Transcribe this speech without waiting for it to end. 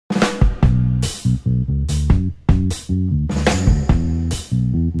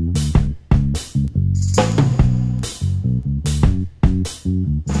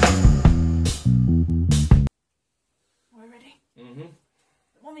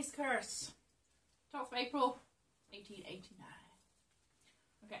Curse. 12th of April, 1889.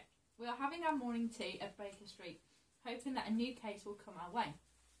 Okay, we are having our morning tea at Baker Street, hoping that a new case will come our way.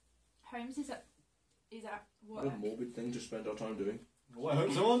 Holmes is at work. What a morbid thing to spend our time doing. Well, I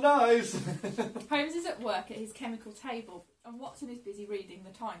hope someone dies. Holmes is at work at his chemical table, and Watson is busy reading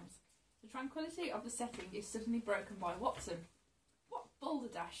the Times. The tranquillity of the setting is suddenly broken by Watson. What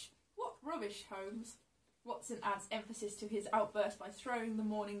balderdash! What rubbish, Holmes! Watson adds emphasis to his outburst by throwing the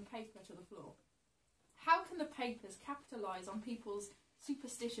morning paper to the floor. How can the papers capitalise on people's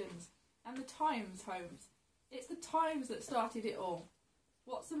superstitions? And the Times, Holmes? It's the Times that started it all.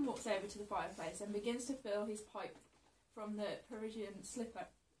 Watson walks over to the fireplace and begins to fill his pipe from the Parisian slipper.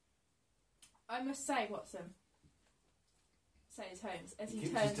 I must say, Watson, says Holmes as he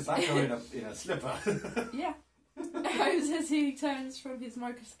turns... His tobacco in a slipper. Yeah. Holmes as he turns from his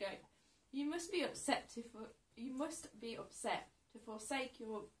microscope. You must be upset to forsake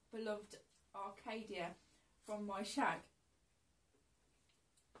your beloved Arcadia from my shag.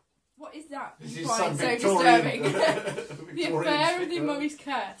 What is that you find so disturbing? The affair of the mummy's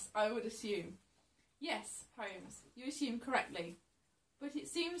curse, I would assume. Yes, Holmes, you assume correctly. But it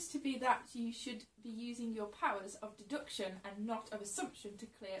seems to be that you should be using your powers of deduction and not of assumption to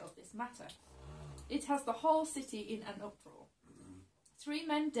clear up this matter. It has the whole city in an uproar. 3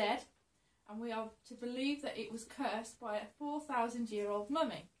 men dead, and we are to believe that it was cursed by a 4,000-year-old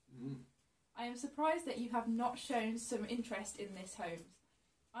mummy. I am surprised that you have not shown some interest in this, Holmes.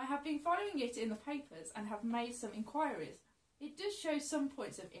 I have been following it in the papers and have made some inquiries. It does show some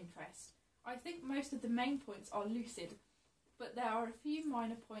points of interest. I think most of the main points are lucid, but there are a few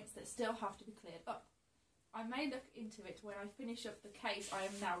minor points that still have to be cleared up. I may look into it when I finish up the case I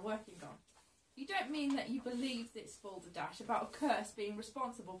am now working on. You don't mean that you believe this balderdash about a curse being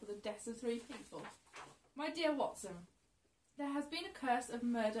responsible for the deaths of 3 people? My dear Watson, there has been a curse of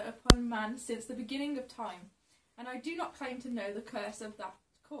murder upon man since the beginning of time, and I do not claim to know the curse of that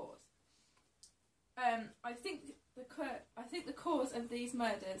cause. I think the cause of these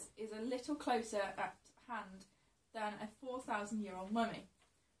murders is a little closer at hand than a 4,000-year-old mummy.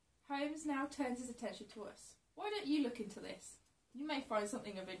 Holmes now turns his attention to us. Why don't you look into this? You may find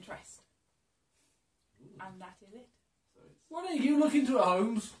something of interest. And that is it. Why don't you look into it,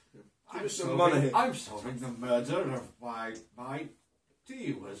 Holmes? Give us some money. I'm solving the murder of my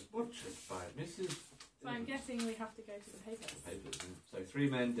tea was butchered by Mrs. So I'm guessing we have to go to the papers. So 3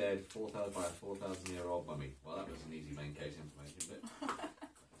 men dead, 4,000 by a 4,000-year-old mummy. Well, that was an easy main case information, but...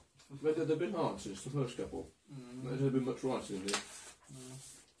 Whether they've been hard since the first couple. There's been much writing in this.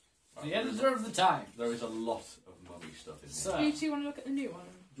 The editor of the Times. There is a lot of mummy stuff in here. So, Do you want to look at the new one?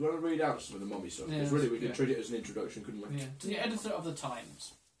 Do you want to read out some of the mummy stuff? Because really we could treat it as an introduction, couldn't we? yeah, to the editor of the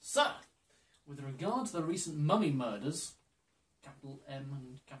Times. Sir, with regard to the recent mummy murders, capital M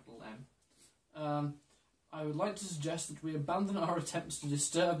and capital M, I would like to suggest that we abandon our attempts to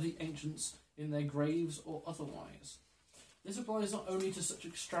disturb the ancients in their graves or otherwise. This applies not only to such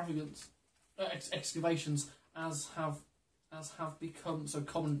extravagant excavations as have become so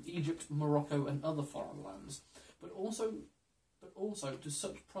common in Egypt, Morocco and other foreign lands, but also to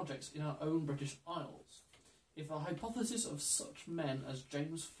such projects in our own British Isles. If the hypothesis of such men as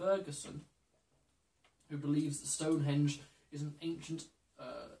James Ferguson, who believes that Stonehenge is an ancient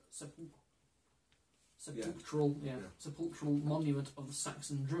sepulchral monument of the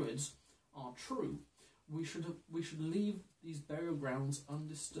Saxon Druids, are true, we should leave these burial grounds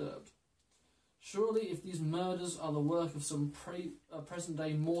undisturbed. Surely, if these murders are the work of some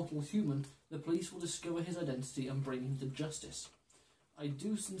present-day mortal human, the police will discover his identity and bring him to justice. I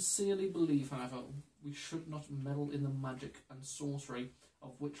do sincerely believe, however, we should not meddle in the magic and sorcery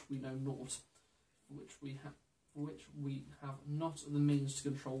of which we know naught, for which we have not the means to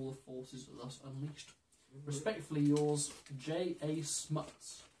control the forces thus unleashed. Respectfully yours, J.A.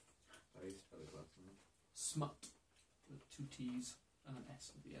 Smuts. Smut, with 2 T's and an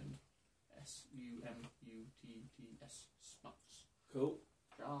S at the end. S-U-M-U-T-T-S. Smuts. Cool.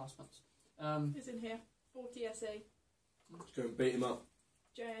 Jar Smuts. It's in here. 40 SA. Let's go and beat him up.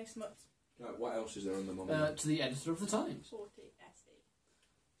 J.A. Smuts. Right, what else is there on the mummy? To the editor of the Times. 40 SE.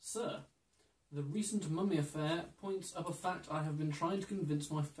 Sir, the recent mummy affair points up a fact I have been trying to convince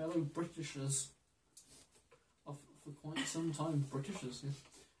my fellow Britishers of for quite some time. Britishers, yeah.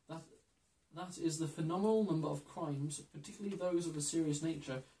 That is the phenomenal number of crimes, particularly those of a serious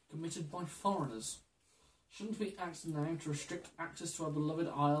nature, committed by foreigners. Shouldn't we act now to restrict access to our beloved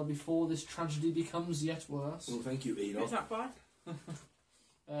isle before this tragedy becomes yet worse? Well, thank you, Enoch. Who's that by?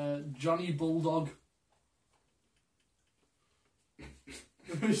 Johnny Bulldog.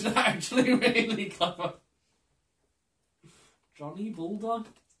 Who's actually really clever. Johnny Bulldog?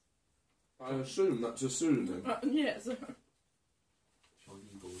 I assume that's a pseudonym. Yes. Johnny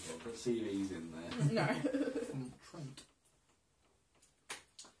Bulldog. Let's see if he's in there. No. From Trent.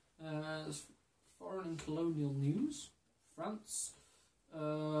 There's foreign and colonial news. France.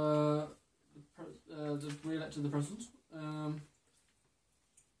 They've re-elected the president.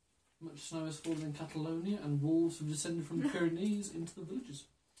 Much snow has fallen in Catalonia, and wolves have descended from the Pyrenees into the villages.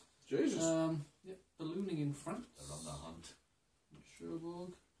 Jesus. Ballooning in France. They're on the hunt.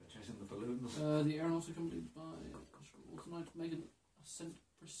 Cherbourg. They're chasing the balloons. The aeronauts accompanied by tonight to make an ascent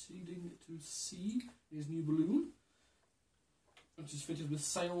proceeding to sea in his new balloon, which is fitted with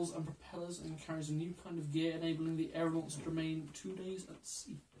sails and propellers and carries a new kind of gear enabling the aeronauts to remain 2 days at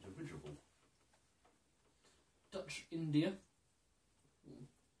sea. It's a dirigible. Dutch India.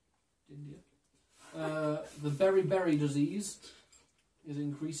 The beriberi disease is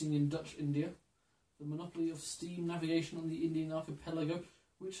increasing in Dutch India. The monopoly of steam navigation on the Indian archipelago,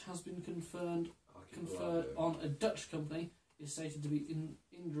 which has been conferred on a Dutch company, is stated to be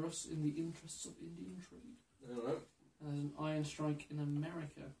injurious in the interests of Indian trade. Alright. There's an iron strike in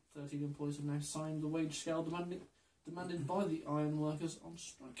America. 13 employees have now signed the wage scale demanded by the iron workers on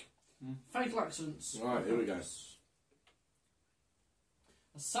strike. Fatal accidents. Right, here we go.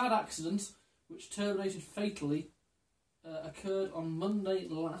 A sad accident, which terminated fatally, occurred on Monday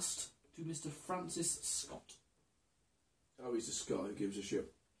last to Mr. Francis Scott. Oh, he's a Scot who gives a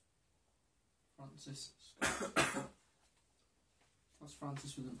shit. Francis Scott. That's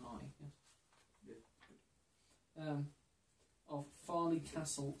Francis with an I, yes. Of Farley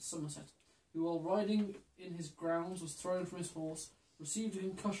Castle, Somerset, who while riding in his grounds was thrown from his horse, received a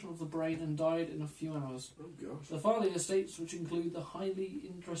concussion of the brain and died in a few hours. Oh gosh. The Farley estates, which include the highly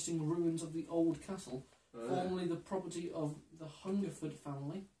interesting ruins of the old castle, formerly the property of the Hungerford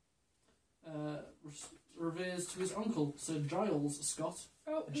family, reveres to his uncle, Sir Giles Scott,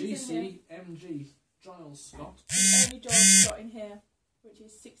 GC MG. Giles Scott. Only Giles Scott in here, which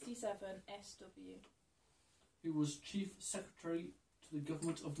is 67 SW. Who was Chief Secretary to the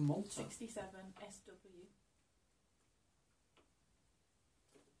Government of Malta. 67 SW.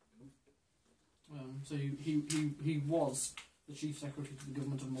 So he was the Chief Secretary to the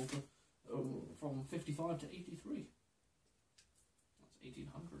Government of Malta from 55 to 83. That's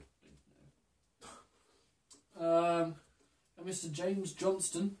 1800. And Mr. James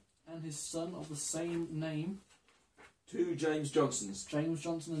Johnston and his son of the same name. 2 James Johnsons. James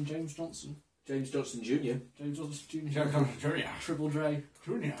Johnson and James Johnson. James Johnson Jr. James Johnson Jr. Triple J.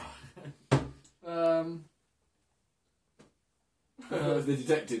 Junior. The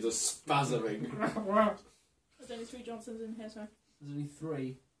detectives are spazzering. There's only 3 Johnsons in here, sorry. There's only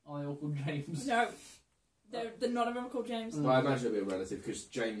 3. Are they all called James? No. None of them are called James. Well, I imagine it'll be a relative because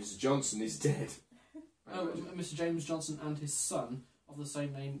James Johnson is dead. Mr. James Johnson and his son of the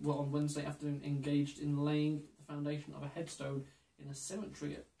same name were on Wednesday afternoon engaged in laying the foundation of a headstone in a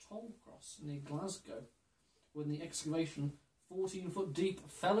cemetery at Tollcross near Glasgow when the excavation, 14 foot deep,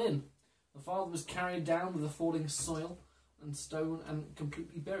 fell in. The father was carried down with the falling soil and stone and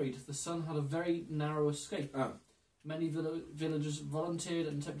completely buried. The son had a very narrow escape. Many villagers volunteered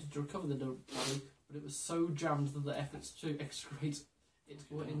and attempted to recover the body, but it was so jammed that the efforts to excavate it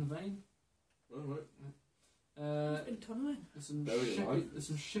were in vain. Alright. There's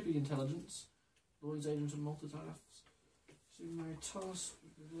some shipping intelligence. Lloyd's agent and multitask. Supermarket task.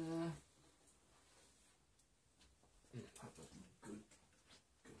 There.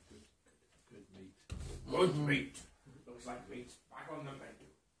 Good meat. Good meat. Looks like meat's back on the menu.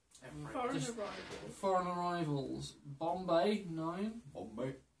 Foreign arrivals. Arrivals. Bombay, 9. Bombay.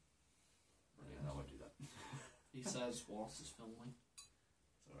 Yeah, I won't do that. He says whilst it's filming.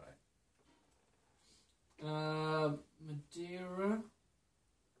 It's alright. Madeira.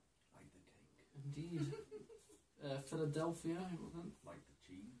 Like the cake. Indeed. Philadelphia. Like the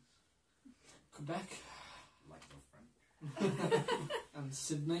cheese. Quebec. Like the French. And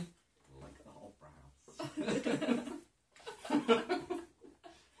Sydney. Like the Opera House.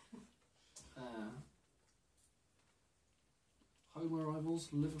 Home arrivals.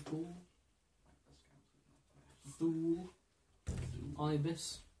 Liverpool. Thule. Ibis.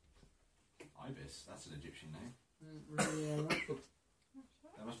 Ibis, that's an Egyptian name. Riviera.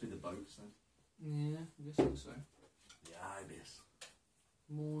 That must be the boats then. Yeah, I'm guessing so. The Ibis.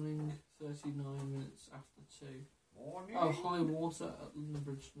 Morning, 39 minutes after 2. Morning. Oh, high water at London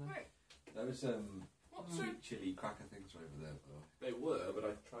Bridge today. There was What's it? Chili cracker things are over there, though. They were, but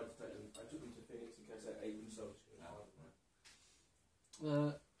I tried to take them. I took them to Phoenix in case they ate themselves.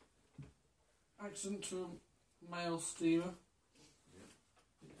 Accident to a mail steamer. Yeah.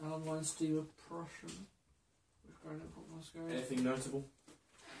 The Allen Line steamer Prussian. Which going up on this guy? Anything notable?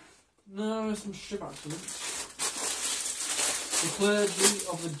 No, some ship accidents. The clergy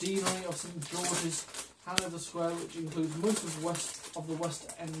of the Deanery of St George's, Hanover Square, which includes most of the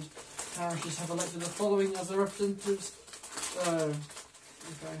West End parishes, have elected the following as their representatives.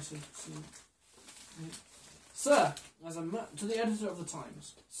 Sir, to the editor of the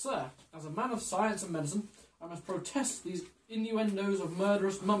Times. Sir, as a man of science and medicine, I must protest these innuendos of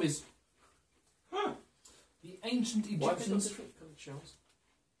murderous mummies. Huh. The ancient Why have they got Egyptians. different coloured shells?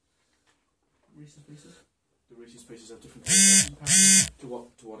 Reese's Pieces. The Reese's Pieces have different taste. To what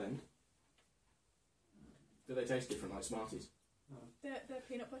end? Do they taste different, like Smarties? They're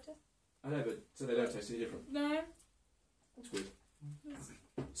peanut butter. I know, but so they don't taste any different. No. That's weird.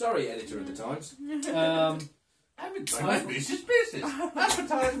 Sorry, editor of the Times. Advertisement. Reese's Pieces.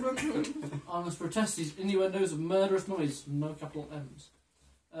 Advertisement. I must protest these innuendos of murderous mummies. No capital M's.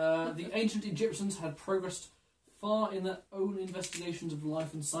 The ancient Egyptians had progressed far in their own investigations of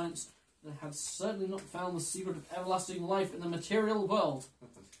life and science. They had certainly not found the secret of everlasting life in the material world.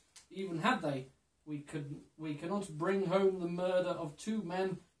 Even had they, we cannot bring home the murder of 2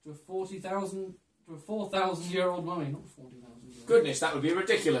 men to a 4,000-year-old mummy. Not 40,000. Goodness, that would be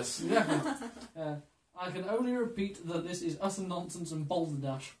ridiculous. Yeah. I can only repeat that this is utter nonsense and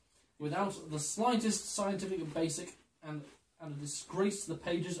balderdash, without the slightest scientific basic, and a disgrace to the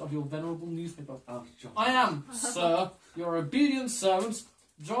pages of your venerable newspaper. Oh, John. I am, sir, your obedient servant,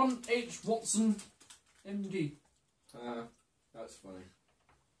 John H. Watson, M.D. That's funny.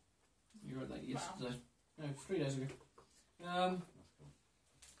 You wrote that yesterday. No, 3 days ago.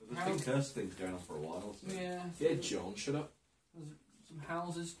 There's been curse things going on for a while. So. Yeah. Yeah, John, shut up. There's some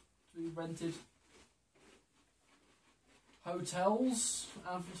houses to be rented. Hotels,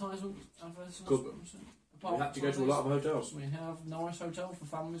 advertisements. Good. We had to go to a lot of hotels. We have Norris Hotel for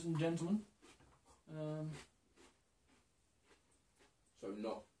families and gentlemen. So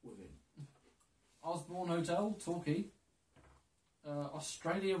not within. Osborne Hotel, Torquay.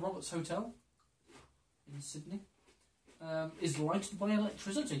 Australia Roberts Hotel in Sydney is lighted by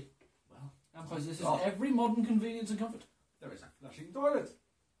electricity. Well, and possesses every modern convenience and comfort. there is a flushing toilet.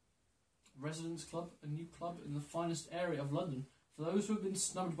 Residence Club, a new club in the finest area of London for those who have been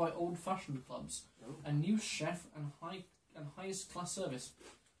snubbed by old-fashioned clubs. Oh. A new chef and highest class service.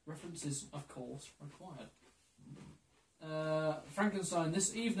 References, of course, required. Frankenstein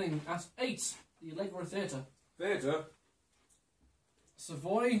this evening at 8, the Allegra Theatre. Theatre?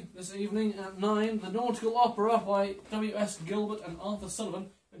 Savoy this evening at 9, the Nautical Opera by W.S. Gilbert and Arthur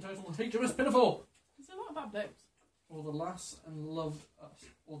Sullivan, entitled H.M.S. Pinafore. There's a lot about blokes. Or the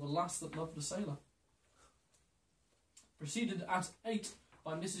Lass That Loved a Sailor. Preceded at 8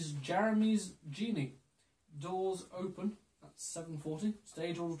 by Mrs. Jeremy's Genie. Doors open at 7:40.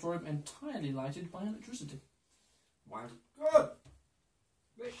 Stage auditorium entirely lighted by electricity. Wow. Good.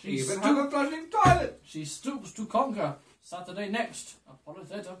 She Even have a flushing toilet. She Stoops to Conquer. Saturday next. Apollo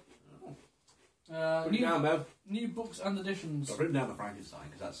Theatre. Put it down, Bev. New books and editions. I've written down the Frankenstein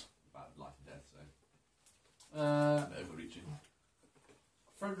because that's about life and death, so overreaching.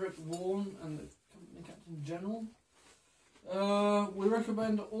 Frederick Warren and the Company Captain General. We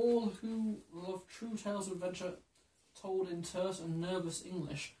recommend all who love true tales of adventure told in terse and nervous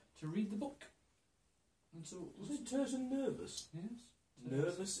English to read the book. And so, Was it terse and nervous? yes.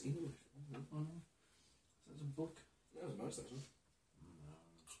 Nervous English. So it's a book. That was nice, actually.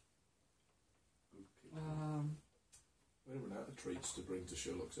 Good kick. We run out of treats to bring to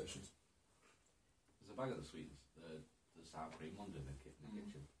Sherlock sessions. There's a bag of the sweets, the sour cream ones in the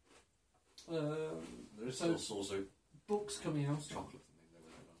kitchen. There is So- still also Books coming out. chocolate and things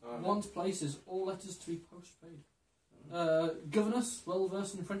over there. Want places, all letters to be post-paid. Governess, well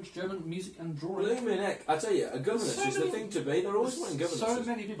versed in French, German, music and drawing. Blooming heck. I tell you, a governess So is the many- thing to be. They're always wanting So governesses.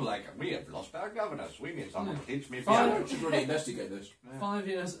 many people like, we have lost our governess. We need someone to teach me Fine. piano. We should really investigate this. 5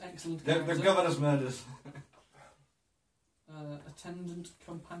 years, excellent The character. governess murders. Attendant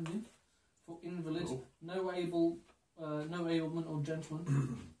companion for invalid, Oh. no ableman or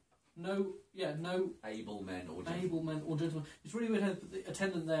gentleman. no Able men or gentlemen. ableman or gentleman. It's really weird to put the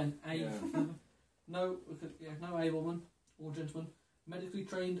attendant there and Yeah. no ableman or gentleman. Medically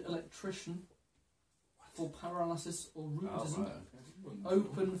trained electrician for paralysis or rheumatism. Oh, right,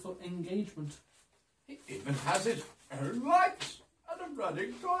 Open for engagement. okay. It even has its own lights and a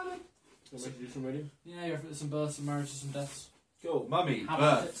running toilet. Can I make you some ready? Yeah, you're for some births, some marriages, some deaths. Cool. Mummy, How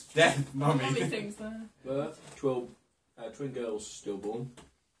about birth, death, Mummy mummy. things there. Birth, 12, twin girls stillborn.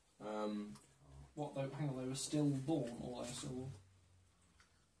 What though? Hang on, they were stillborn, or they were still.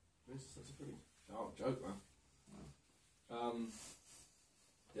 That's a pretty dark joke, man.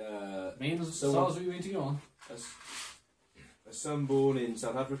 Means as so far as we mean to go on. a son born in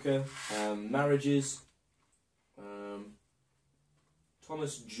South Africa. Marriages.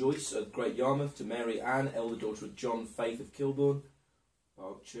 Thomas Joyce of Great Yarmouth to Mary Ann, elder daughter of John Faith of Kilburn.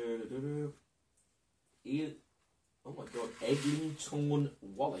 Oh my God, Eglinton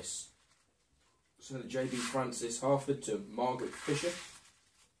Wallace. Son of J.B. Francis Harford to Margaret Fisher.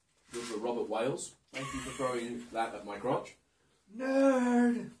 Daughter of Robert Wales. Thank you for throwing that at my crotch.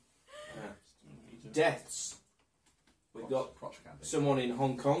 Nerd. Deaths. We've got crotch candy. someone in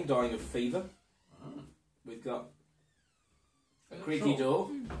Hong Kong dying of fever. We've got a creaky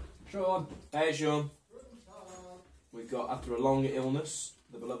door. Sean. Hey, Sean. We've got, after a long illness,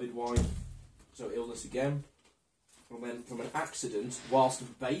 the beloved wife, so illness again. And then from an accident whilst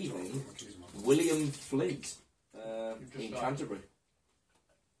bathing, William Flint in Canterbury.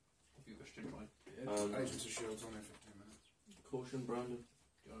 If you wish to join. Agents of Shield's on in 15 minutes. Caution, Brandon. Do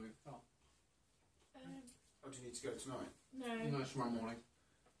you want to move far? Oh, do you need to go tonight? No, No, tomorrow morning.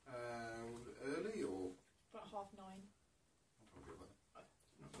 Early or? about 9:30. I'll get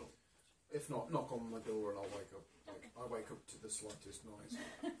there. If not, knock on my door and I'll wake up. I wake up to the slightest noise.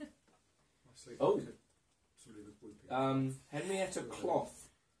 I sleep like somebody with whooping. Henrietta Cloth.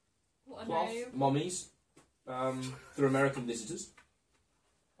 What a Cloth, name. Mommies, through American visitors.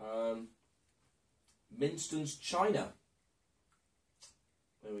 Minston's China.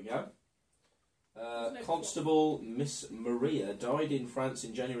 There we go. Constable Miss Maria died in France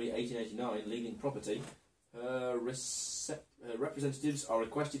in January 1889, leaving property. Her representatives are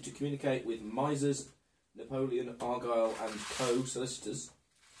requested to communicate with Misers, Napoleon, Argyle and Co. solicitors.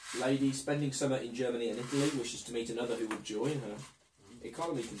 Lady spending summer in Germany and Italy wishes to meet another who would join her.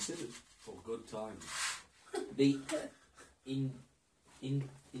 Economy considered. For good times. The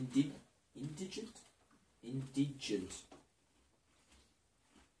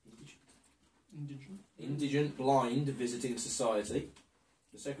indigent blind visiting society.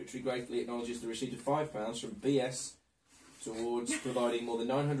 The secretary gratefully acknowledges the receipt of £5 from BS towards providing more than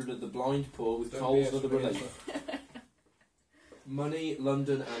 900 of the blind poor with coals and other relief. Money,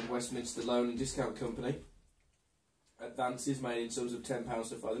 London and Westminster Loan and Discount Company. Advances made in sums of £10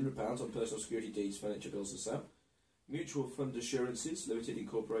 to £500 on personal security deeds, furniture, bills and so. Mutual Fund Assurances, Limited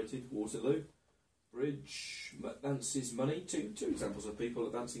Incorporated, Waterloo. Bridge advances money. Two examples of people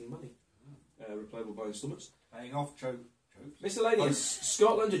advancing money. Replayable by instalments. Paying off jokes. Miscellaneous.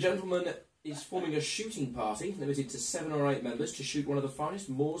 Scotland, a gentleman is forming a shooting party, limited to 7 or 8 members, to shoot one of the finest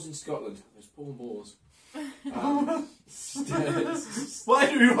moors in Scotland. Those poor moors. Why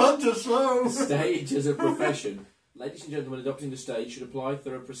do you want to slow? Stage as a profession. Ladies and gentlemen adopting the stage should apply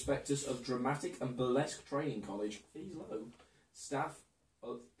through a prospectus of Dramatic and Burlesque Training College. Fees low. Staff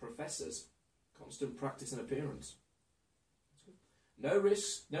of professors. Constant practice and appearance. No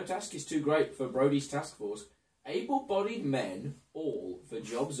risk, no task is too great for Brodie's task force. Able-bodied men, all, for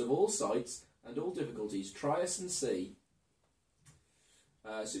jobs of all sites and all difficulties. Try us and see.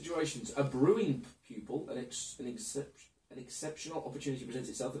 Situations. A brewing pupil, an exceptional opportunity presents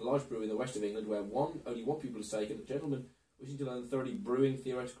itself at a large brewery in the west of England where only one pupil is taken. A gentleman wishing to learn thoroughly brewing,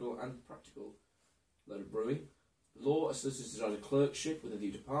 theoretical and practical. Load of brewing. Law, a solicitor desires a clerkship with a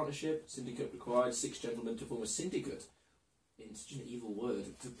view to partnership. Syndicate required 6 gentlemen to form a syndicate. In such an evil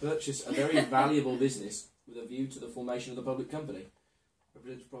word. To purchase a very valuable business with a view to the formation of the public company.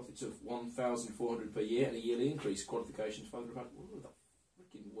 Represents profits of £1,400 per year and a yearly increase. Qualifications £500. Oh, that's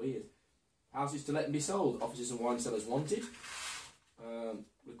freaking weird. Houses to let and be sold. Offices and wine cellars wanted.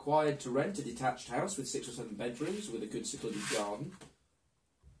 Required to rent a detached house with 6 or 7 bedrooms with a good secluded garden.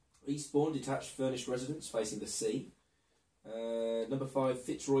 Eastbourne, detached furnished residence facing the sea. Number 5,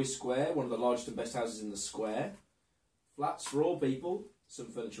 Fitzroy Square, one of the largest and best houses in the square. Flats for all people, some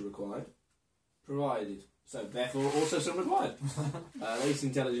furniture required. Provided. So, therefore, also some required. Latest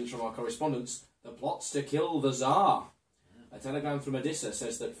intelligence from our correspondents. The plots to kill the Tsar. A telegram from Odessa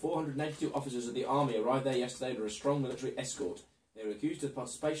says that 482 officers of the army arrived there yesterday under a strong military escort. They were accused of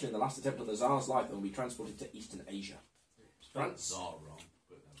participation in the last attempt on the Tsar's life and will be transported to Eastern Asia. France.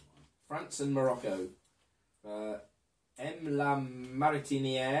 France and Morocco. M. La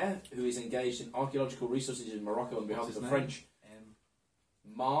Maritinière, who is engaged in archaeological resources in Morocco on behalf of the French.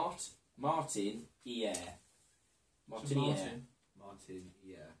 Martin Hier. Martin.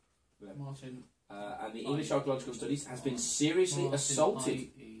 And the English Archaeological Studies has been seriously assaulted.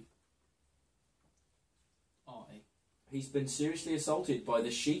 He's been seriously assaulted by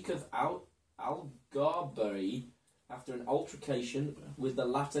the Sheikh of Al-Garbari after an altercation with the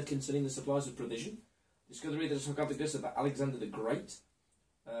latter concerning the supplies of provision. Discovery of the sarcophagus of Alexander the Great.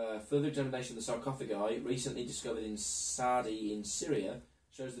 Further examination of the sarcophagi recently discovered in Sadi in Syria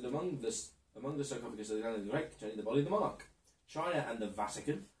shows that among the sarcophagus of Alexander the Great containing the body of the monarch. China and the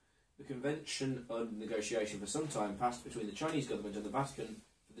Vatican. The convention of negotiation for some time passed between the Chinese government and the Vatican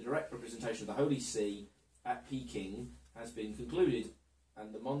for the direct representation of the Holy See at Peking has been concluded,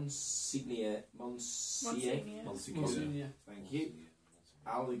 and the Monsignor. Thank you.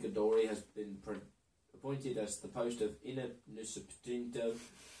 Al-Gadori has been appointed as the post of Inner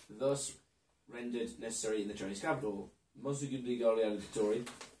thus rendered necessary in the Chinese capital. Monsignor Al-Gadori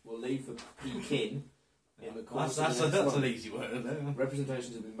will leave for Peking. In the course that's an easy word, isn't it?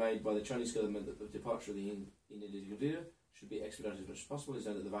 Representations have been made by the Chinese government that the departure of the Inner should be expedited as much as possible. It is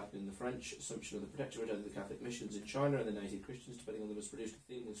known that the Vatican and the French assumption of the protectorate over the Catholic missions in China and the native Christians, depending on them, has produced a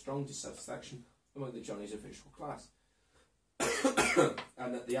feeling of strong dissatisfaction among the Chinese official class.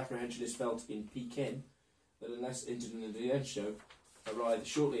 And that the apprehension is felt in Peking that unless Indonesia arrive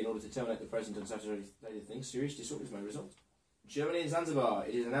shortly in order to terminate the present unsatisfactory state of things, serious disorders may result. Germany and Zanzibar.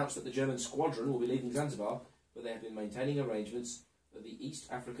 It is announced that the German squadron will be leaving Zanzibar, but they have been maintaining arrangements at the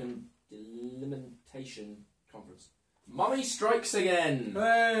East African Delimitation Conference. Mummy strikes again!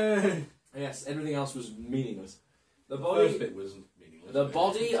 Hey! Yes, everything else was meaningless. The first bit was meaningless. The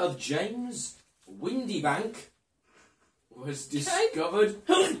body of James Windybank was discovered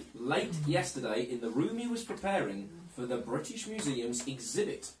late yesterday in the room he was preparing for the British Museum's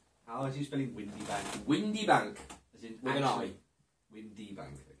exhibit. How is he spelling Windy Bank? Windybank. As in with an I. Windy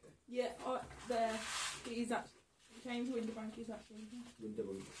Bank, okay. Yeah, there. He's actually. James Winterbank is actually.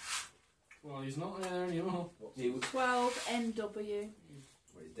 Windybank. Well, he's not there anymore. He was 12 NW. Well,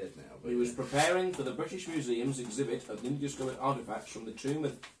 he's dead now. He was preparing for the British Museum's exhibit of newly discovered artefacts from the tomb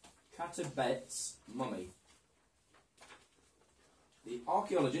of Katibet's mummy. The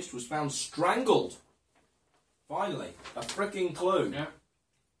archaeologist was found strangled. Finally, a fricking clue. Yeah.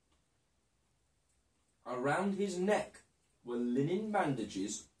 Around his neck were linen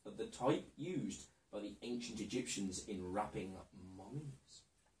bandages of the type used by the ancient Egyptians in wrapping mummies.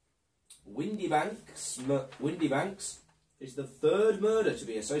 Windybanks is the third murder to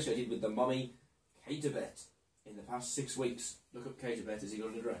be associated with the mummy Katibet in the past 6 weeks. Look up Katibet. Has he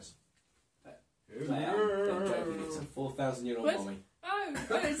got an address? I'm joking. It's a 4,000-year-old mummy. Oh,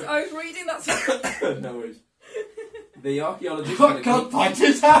 I was reading that. No worries. The archaeologist can't find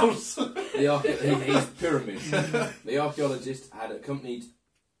his house. He's pyramid. The archaeologist had accompanied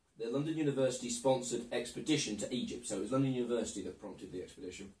the London University-sponsored expedition to Egypt. So it was London University that prompted the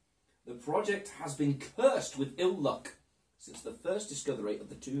expedition. The project has been cursed with ill luck since the first discovery of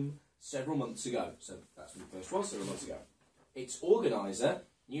the tomb several months ago. So that's when it first was, several months ago. Its organiser,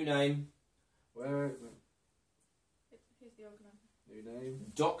 new name. Who's the organiser? New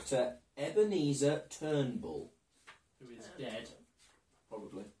name? Dr. Ebenezer Turnbull. Who is dead.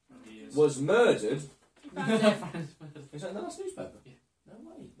 Probably. He is. Was murdered. You found it. Is that in the last newspaper? Yeah. No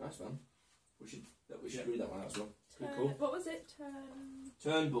way. Nice one. We should read that one out as well. Pretty cool. What was it?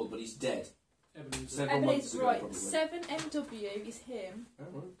 Turnbull, but he's dead. Ebenezer. Several months ago, right. probably. 7 MW is him. Oh,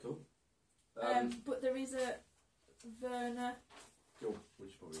 right, cool. But there is a Werner Cool.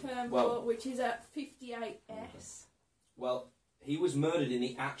 Turnbull, which is at 58S. Well, he was murdered in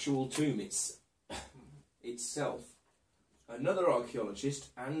the actual tomb itself. Another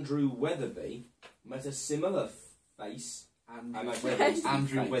archaeologist, Andrew Weatherby, met a similar face.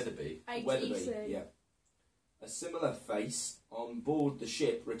 Andrew Weatherby. Weatherby, yeah. A similar face on board the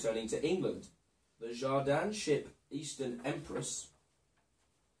ship returning to England. The Jardin ship Eastern Empress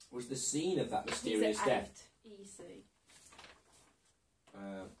was the scene of that mysterious death. EC.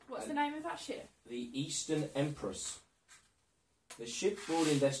 What's the name of that ship? The Eastern Empress. The shipboard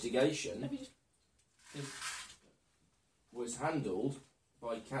investigation was handled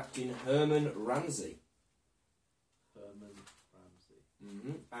by Captain Herman Ramsey.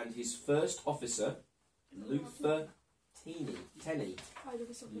 And his first officer, Luther Tenney. Oh, there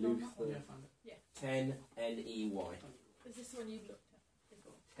was something on that one. Yeah, I found it. Yeah. 10 N-E-Y. Is this the one you looked at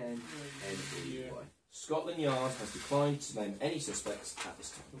before? 10 N-E-Y. Scotland Yard has declined to name any suspects at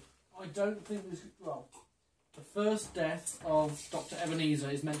this time. I don't think this. Well, the first death of Dr. Ebenezer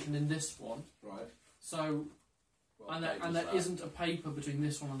is mentioned in this one. Right. So, and there isn't a paper between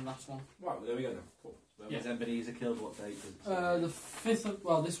this one and that one. Right, well, there we go then. Cool. When was Ebenezer killed? What date was it? The 5th of.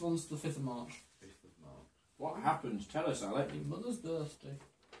 Well, this one's the 5th of March. 5th of March. What happened? Tell us, Alec. Your mother's birthday.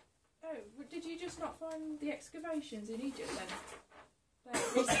 Oh, did you just not find the excavations in Egypt then? The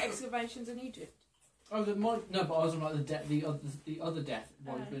recent excavations in Egypt? Oh, no, but I was on like the other death.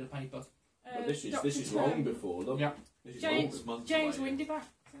 One bit of paper. But this is long before them. Yeah. This is James long. Windyback.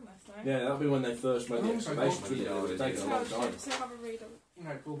 Yeah, that'll be when they first made the excavation. cool. It takes a long time. So have a read of it.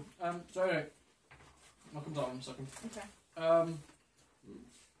 Okay, cool. So anyway, I'll come down in a second. Okay.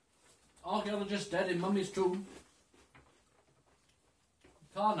 Archaeologist dead in mummy's tomb.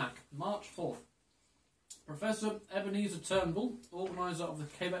 Karnak, March 4th. Professor Ebenezer Turnbull, organiser of the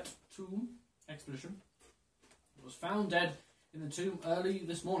Quebec Tomb expedition, was found dead in the tomb early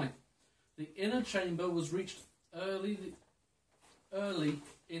this morning. The inner chamber was reached early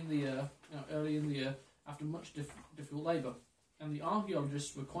in the year after much difficult labour, and the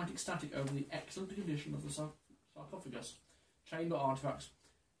archaeologists were quite ecstatic over the excellent condition of the sarcophagus, chamber artefacts,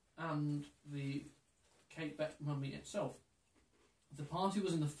 and the Quebec mummy itself. The party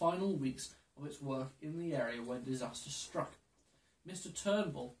was in the final weeks of its work in the area when disaster struck. Mr.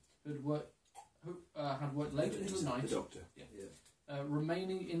 Turnbull, who had worked late into the night, The doctor.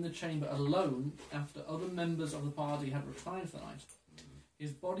 remaining in the chamber alone after other members of the party had retired for the night.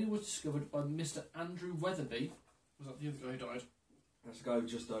 His body was discovered by Mr. Andrew Weatherby. Was that the other guy who died? That's the guy who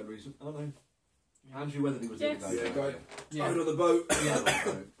just died recently. Oh no. Andrew Weatherby was the other guy. Yeah, who died. Yeah. Out on the boat.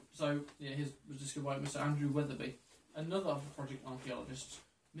 Yeah. So, his was discovered by Mr. Andrew Weatherby. Another of the project archaeologists.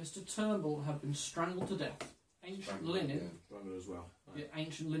 Mr. Turnbull had been strangled to death. Ancient linen. Strangled as well. Yeah,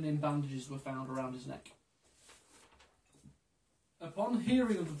 ancient linen bandages were found around his neck. Upon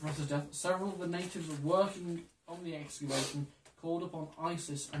hearing of the professor's death, several of the natives working on the excavation called upon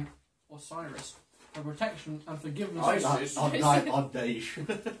Isis and Osiris for protection and forgiveness. Isis?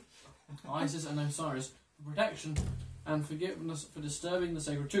 Isis and Osiris for protection and forgiveness for disturbing the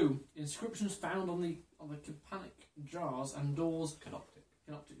sacred tomb. Inscriptions found on the campanic jars and doors,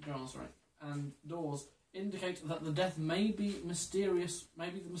 canoptic jars, right, and doors indicate that the death may be the mysterious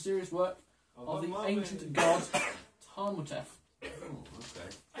work of the ancient god Tarmutef. Oh,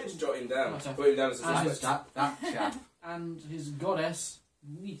 okay. Let's jot him down. Right, Put him down as a and suspect. That chap. And his goddess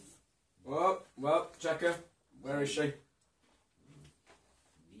Neith. Well, Checker, where is she?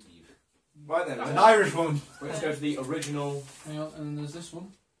 Neve. Right then, That's an Irish one. let's go to the original. Hang on, and there's this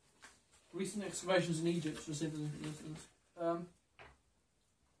one. Recent excavations in Egypt received I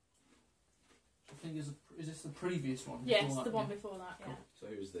think is this the previous one? Yes, before the that, one yeah. before that, yeah. So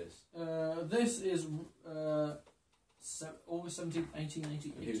who's this? This is August 17th,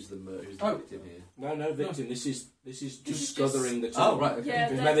 1888. Who's the Oh. victim here? No, victim. This is is discovering the tomb. Oh, right, okay. Yeah,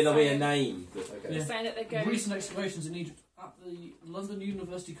 Because they're maybe there'll be a saying- name. But, Okay. They're saying that they're going. Recent excavations in Egypt at the London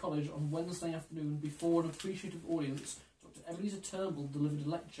University College on Wednesday afternoon before an appreciative audience. Dr. Ebenezer Turnbull delivered a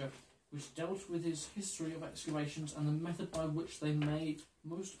lecture which dealt with his history of excavations and the method by which they may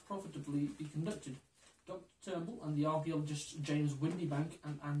most profitably be conducted. Dr. Turnbull and the archaeologists James Windybank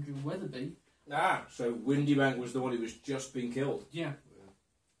and Andrew Weatherby. So Windybank was the one who was just been killed. Yeah.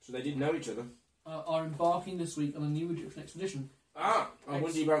 So they did know each other. Are embarking this week on a new Egyptian expedition. And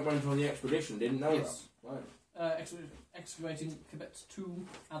Windybank went on the expedition, didn't know Yes. that. Right. Excavating Quebec's tomb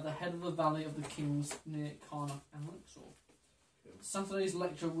at the head of the Valley of the Kings near Karnak and Luxor. Saturday's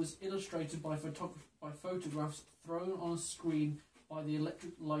lecture was illustrated by photographs thrown on a screen by the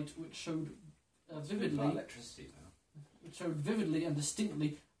electric light, which showed vividly Electricity now. It showed vividly and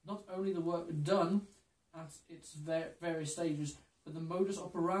distinctly not only the work done at its various stages, but the modus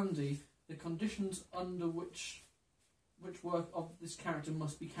operandi, the conditions under which work of this character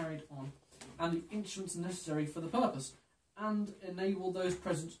must be carried on, and the instruments necessary for the purpose, and enable those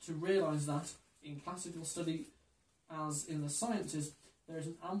present to realise that, in classical study as in the sciences, there is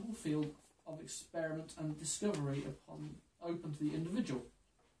an ample field of experiment and discovery open to the individual.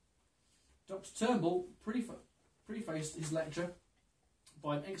 Dr. Turnbull prefaced his lecture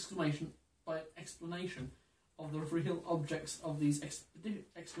by an explanation of the real objects of these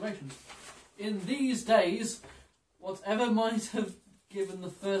excavations. In these days, whatever might have given the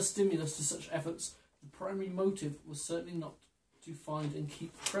first stimulus to such efforts, the primary motive was certainly not to find and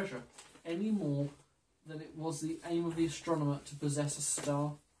keep treasure, any more than it was the aim of the astronomer to possess a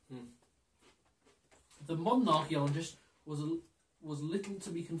star. The modern archaeologist was little to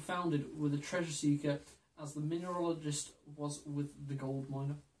be confounded with a treasure seeker as the mineralogist was with the gold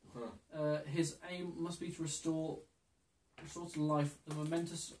miner. His aim must be to restore to life the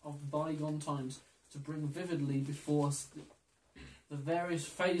momentous of bygone times, to bring vividly before us the various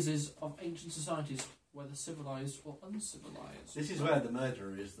phases of ancient societies, whether civilised or uncivilised. This is where the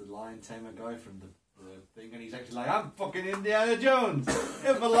murderer is the lion tamer guy from the thing, and he's actually like, I'm fucking Indiana Jones!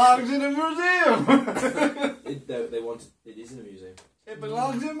 It belongs in a museum! It is in a museum. It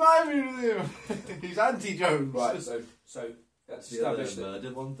belongs in my museum! He's anti-Jones. Right, so That's The other established that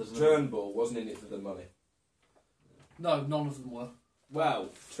murder one, doesn't it? Turnbull wasn't in it for the money. No, none of them were. Well,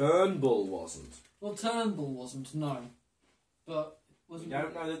 Turnbull wasn't. Well, Turnbull wasn't, no. But We wasn't.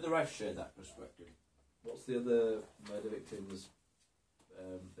 don't know that the rest share that perspective. What's the other murder victims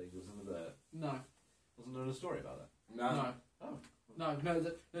thing? Wasn't there? No. Wasn't there a story about that? No. Oh. No, there's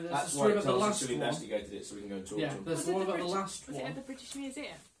a That's why story it about the tells us last who one. investigated it so we can go and talk Yeah, to them. there's Was the it one the about the British- last Was it one. at the British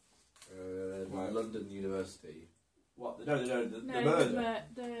Museum? Right. London University. What? No, the No, murder.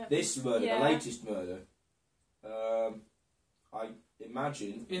 This murder, Yeah. the latest murder. I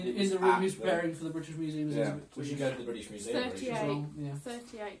imagine In it was the room at he's preparing for the British Museum. is Yeah, it? we should go to the British Museum. 38. Well, yeah.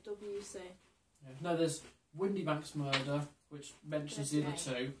 38 WC. Yeah. No, there's Windy Bank's murder, which mentions the other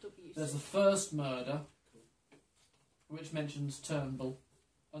two. 38 WC. There's the first murder, which mentions Turnbull,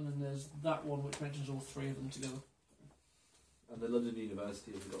 and then there's that one which mentions all three of them together. And the London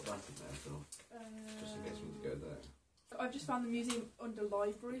University, have we got that in there, so just in case we need to go there. I've just found the museum under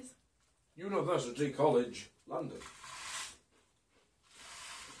libraries. University College, London.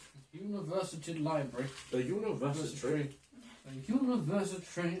 University Library. The University. The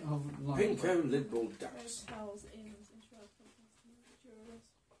University of Library. Pinko Liberal Ducks. Hotels, inns, insurance companies, jurors.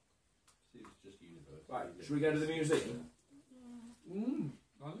 It's just university. Right, should we go to the museum?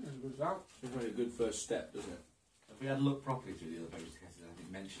 I think it's a good shout. Seems like a good first step, doesn't it? If we had a look properly through the other pages, I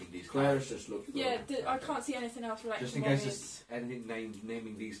think mentioning these Claire's just looked for Yeah, it. I can't see anything else related just to in case mummies. there's anything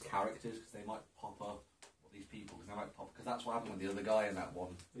naming these characters, because they might pop up, or these people, because they might pop, because that's what happened with the other guy in that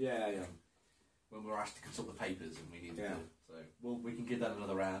one. Yeah, yeah. When we were asked to consult the papers and we needed Yeah. to. So we can give that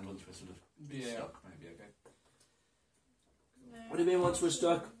another round once we're sort of Yeah. stuck, maybe, okay? No. What do you mean once we're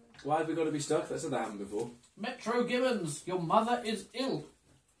stuck? Why have we got to be stuck? That's never happened before. Metro Gibbons, your mother is ill.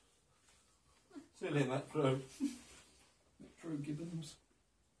 Silly Metro. Metro Gibbons.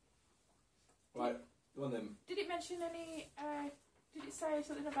 Right, go on then. Did it mention any? Did it say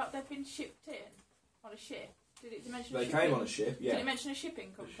something about they've been shipped in on a ship? Did it mention? They shipping? came on a ship, Did yeah. it mention a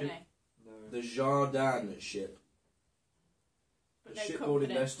shipping company? ship? No. The Jardin ship. But The no shipboard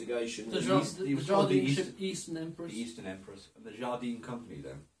company. investigation. The, East- the he was called the Jardine East- ship Eastern Empress. The Eastern Empress and the Jardine Company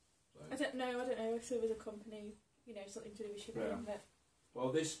then. I don't know if it was a company, something to do with shipping. Yeah. But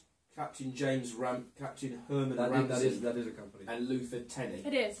Well, this Captain James Captain Herman That Ramsey is a company. and Luther Tenney.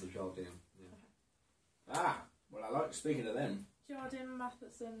 it is The Jardine. Yeah. Ah, well, I like speaking of them. Jardine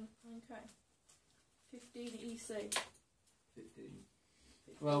Matheson. Okay. 15 EC. 15.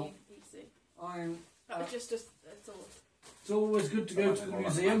 Well, EC. I'm. That was just a thought. It's always good to go to the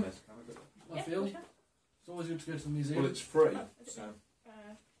museum. I Yeah, feel. sure. It's always good to go to the museum. Well, it's free, Oh, is it? so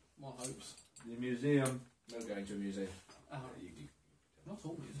More hopes. The museum. no going to a museum. Not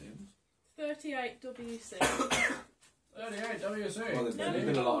all museums. 38 WC. 38 WC. Well, there's No,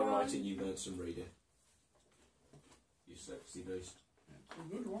 been a lot of no. writing, you've learned some reading. You sexy beast. It's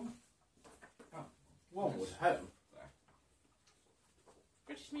a good one. One would hope.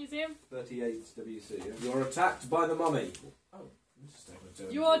 British Museum. 38 WC. Yeah? You're attacked by the mummy. Oh, this is taking a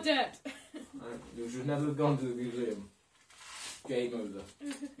turn. You are dead. You should never have gone to the museum. Game over.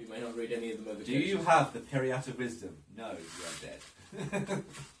 You may not read any of them over. Do you have the Periat of Wisdom? No, you are dead.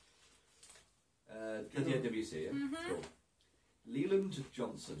 38 WC, yeah? Mhm. Cool. Leland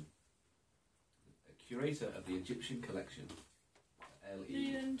Johnson, a curator of the Egyptian collection.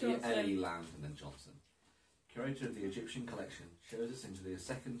 Leland Johnson. L.E. Land and then Johnson. Curator of the Egyptian collection shows us into the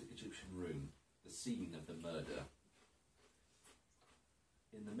second Egyptian room, the scene of the murder.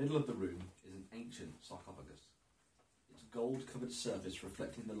 In the middle of the room is an ancient sarcophagus, its gold-covered surface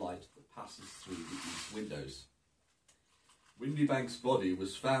reflecting the light that passes through the east windows. Windybank's body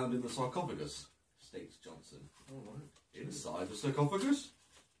was found in the sarcophagus, states Johnson. Inside the sarcophagus?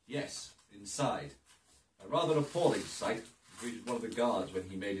 Yes, inside. A rather appalling sight greeted one of the guards when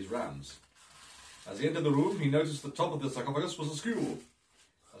he made his rounds. As he entered the room, he noticed the top of the sarcophagus was askew.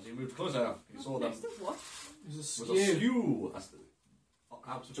 As he moved closer, he saw them Next to what? It's a was skew. askew.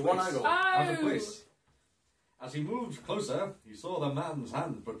 Out of To place. one angle. Out of Oh! place. As he moved closer, he saw the man's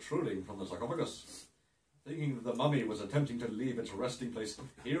hand protruding from the sarcophagus. Thinking that the mummy was attempting to leave its resting place,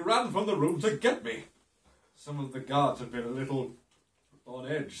 he ran from the room to get me. Some of the guards had been a little on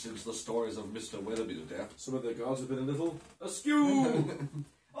edge since the stories of Mr. Weatherby's death. Some of the guards have been a little askew.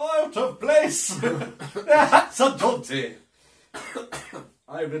 Out of place! That's a Dante!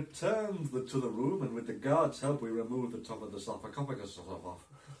 I returned to the room, and with the guards' help, we removed the top of the sarcophagus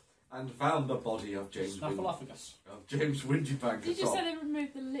and found the body of James Snuffleupagus. Windybank Did you atop. say they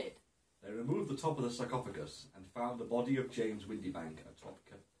removed the lid? They removed the top of the sarcophagus and found the body of James Windybank atop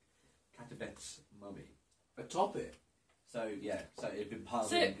Catibet's mummy. Atop it. So yeah, so it'd been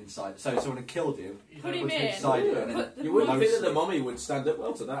piled inside. So someone had killed him. Put him was in. inside it, and then You wouldn't think that the mummy would stand up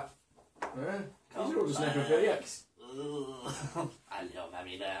well to that. These are all just necrophiliacs. I love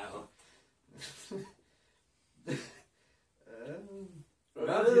mummy now.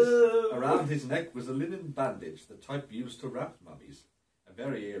 Around his neck was a linen bandage, the type used to wrap mummies. A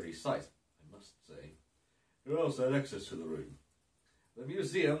very eerie sight, I must say. Who else had access to the room? The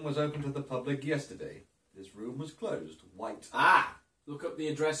museum was open to the public yesterday. This room was closed. White. Ah! Look up the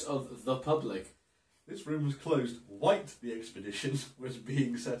address of the public. This room was closed. White. The expedition was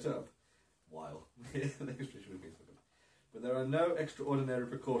being set up. While the expedition was being set up. But there are no extraordinary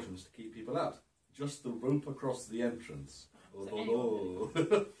precautions to keep people out. Just the rope across the entrance. Oh.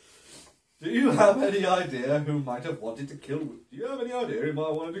 Do you have any idea who might have wanted to kill... Do you have any idea who might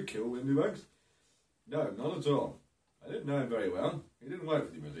have wanted to kill Windybugs? No, not at all. I didn't know him very well. He didn't work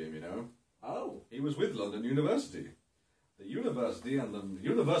for the museum, you know. Oh. He was with London University. The university and the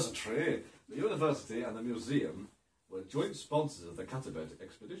museum were joint sponsors of the Catebet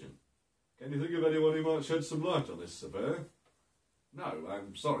expedition. Can you think of anyone who might shed some light on this affair? No,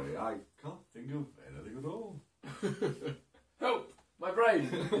 I'm sorry, I can't think of anything at all. Help! My brain!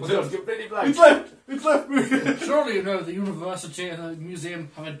 It's completely blank. It's left me! Surely you know the university and the museum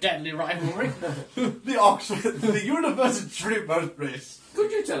have a deadly rivalry. the university boat race.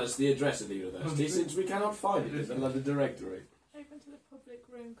 Could you tell us the address of the university, since we cannot find it in the London directory? Open to the public,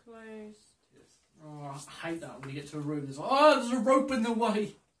 room closed. Yes. Oh, I hate that when you get to a room. There's there's a rope in the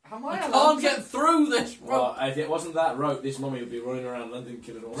way. How I can't get through this rope. Well, if it wasn't that rope, this mummy would be running around London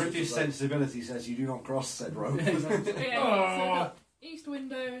killing all British sorts of sensibility says you do not cross said rope. So we've got east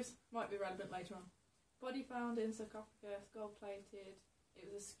windows, might be relevant later on. Body found in sarcophagus, gold plated. It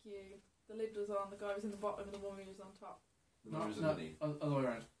was askew. The lid was on, the guy was in the bottom and the mummy was on top. The mummy was in the knee. Other way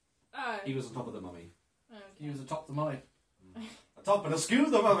around. Oh. He was on top of the mummy. Okay. He was atop the mummy. Atop and askew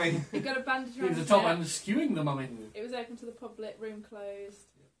the mummy. He got a bandage He around was his atop neck. and skewing the mummy. It was open to the public, room closed.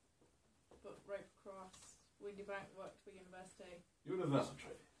 But rope across. Windy Bank worked for university.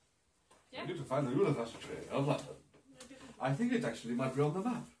 University. Yeah. We need to find the university of London. I think it actually might be on the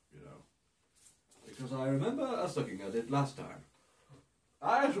map, you know. Because I remember us looking at it last time.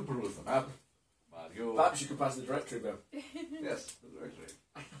 I should peruse the map. But you... Perhaps you could pass the directory bill. Yes, the directory.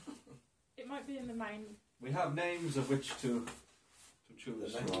 It might be in the main. We have names of which to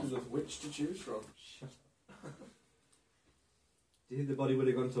choose The from. names of which to choose from. Shut up. Do you think the body would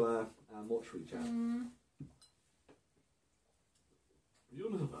have gone to our mortuary chat?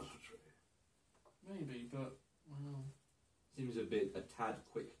 University. Maybe, but well. Seems a tad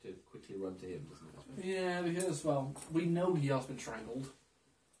quick to quickly run to him, doesn't it? Yeah, because we know he has been strangled.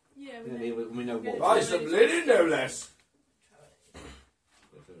 Yeah, Yeah, we know what. By some linen, no less.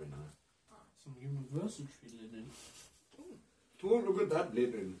 Very nice. Some university linen. Don't look at that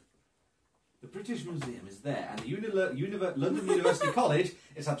linen. The British Museum is there, and the London University College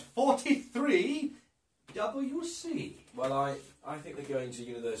is at 43 WC. Well, I think they're going to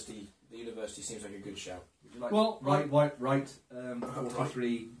university. The university seems like a good shout. Would you like Well, right,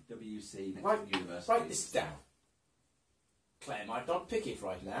 43 WC next to university. Write this down. Claire might not pick it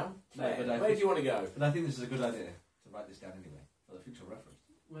right now. Claire, but where do you want to go? But I think this is a good idea to write this down anyway, for the future reference.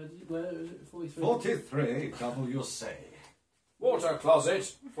 Where is it? 43? 43 WC. Water closet,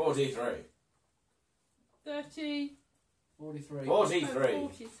 43. 30. 43. 43.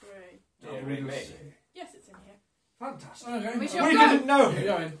 43. Dear me. Yes, it's in here. Fantastic. Okay. We shall We go. didn't know Keep him.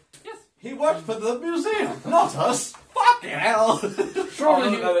 going. Yes. He worked for the museum, not us. Fucking hell.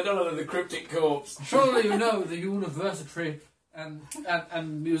 Surely, They're not under the cryptic corpse. surely you know the university and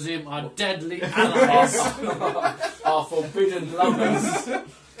museum are deadly allies. Our forbidden lovers.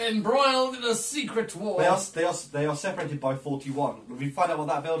 Embroiled in a secret war. They are separated by 41. When we find out what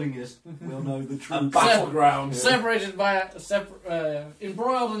that building is, we'll know the A truth. battleground. Separated by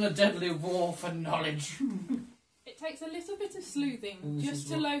embroiled in a deadly war for knowledge. It takes a little bit of sleuthing just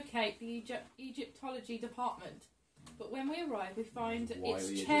to locate the Egyptology department. But when we arrive, we find Why its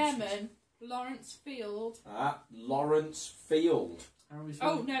the chairman, Lawrence Field. Lawrence Field. How are we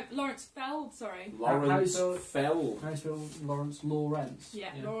spelling? Oh, no, Lawrence Feld, sorry. Lawrence How- Feld. How do you spell Lawrence? Lawrence.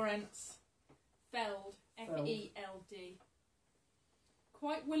 Yeah, Lawrence Feld. F-E-L-D.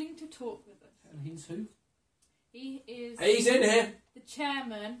 Quite willing to talk with us. And he's who? He is He's in here. the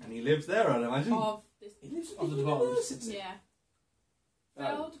chairman And he lives there, I'd imagine. of this. He lives Of the department. university. Yeah. Oh.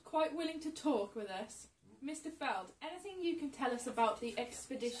 Feld, quite willing to talk with us. Mr. Feld, anything you can tell us about the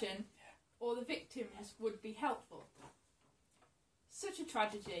expedition or the victims would be helpful. Such a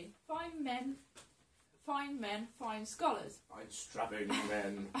tragedy. fine men, fine scholars. Fine strapping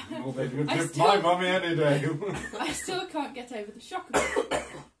men. Well, they could I tip still- my mummy any day. I still can't get over the shock of it.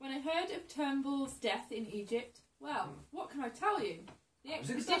 When I heard of Turnbull's death in Egypt, well, what can I tell you? The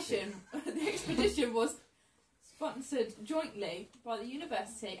expedition was sponsored jointly by the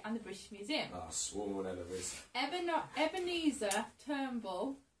university and the British Museum. Ah, swarm whatever it is. Ebenezer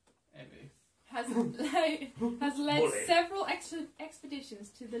Turnbull Ebby. has led Bully. several expeditions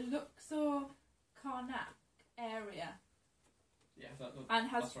to the Luxor Karnak area Yeah, and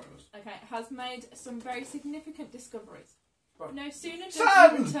that's where it was. has made some very significant discoveries. Right. No sooner does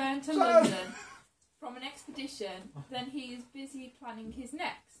Sam! he return to London from an expedition than he is busy planning his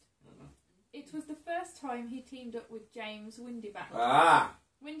next. It was the first time he teamed up with James Windybank. Ah!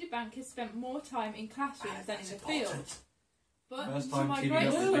 Windybank has spent more time in classrooms than in the field. But First to time my teaming great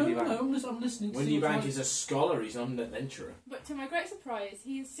up with No, Wendy no, Bank. I'm listening to Wendy you. Bank is a scholar, he's not an adventurer. But to my great surprise,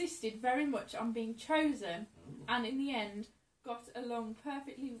 he insisted very much on being chosen, and in the end, got along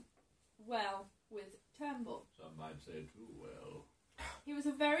perfectly well with Turnbull. Some might say too well. He was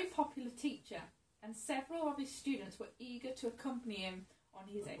a very popular teacher, and several of his students were eager to accompany him on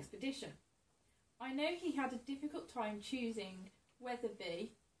his expedition. I know he had a difficult time choosing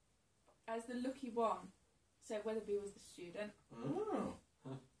Weatherby as the lucky one. So Weatherby was the student. Oh.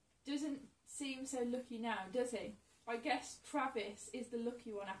 Doesn't seem so lucky now, does he? I guess Travis is the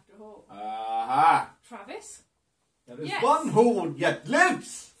lucky one after all. Aha! Travis? There is Yes. one who yet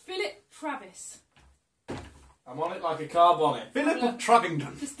lives! Philip Travis. I'm on it like a car bonnet. Philip of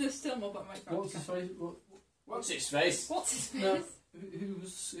Travington. There's still more about my What's his face? What's its face? What's his No. face?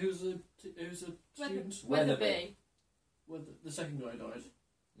 Who's a student? Weatherby. Well, the second guy died.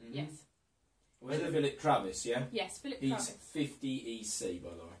 Mhm. Yes. Where's Philip Travis, yeah? Yes, Philip He's Travis. 50 EC, by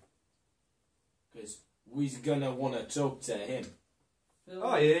the way. Because we's gonna want to talk to him.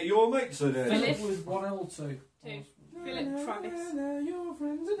 Oh yeah, your mates are there. Philip. Philip with one L two. Two. Philip Travis. Your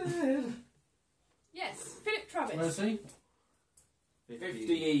friends are dead. Yes, Philip Where's Travis. he? 50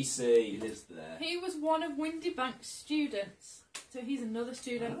 He EC. lives there. He was one of Windybank's students. So he's another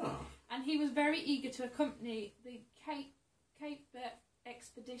student. Ah. And he was very eager to accompany the Cape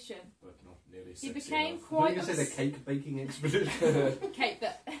expedition. Working off nearly He 60 became enough. quite You're going to say the cake baking expedition? Cape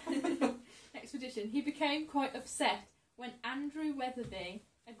expedition. He became quite upset when Andrew Weatherby,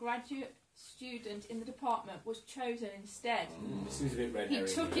 a graduate student in the department, was chosen instead. This seems a bit red He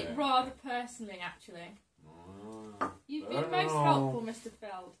herring. took it there. rather personally, actually. Ah. You've been most helpful, Mr.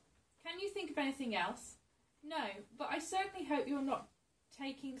 Feld. Can you think of anything else? No, but I certainly hope you're not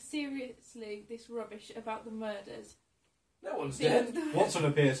taking seriously this rubbish about the murders. No one's dead. Watson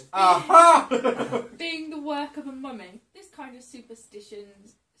appears. Aha! Being the work of a mummy. This kind of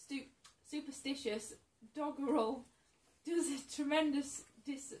superstitious doggerel does a tremendous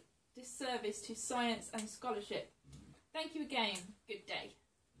disservice to science and scholarship. Thank you again. Good day.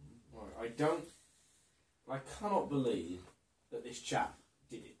 Right, I cannot believe that this chap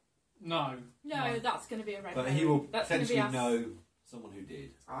did it. No. No, that's going to be a red But herring. he will That's gonna be potentially us. know someone who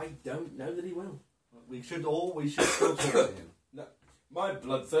did. I don't know that he will. We should still talk to him. My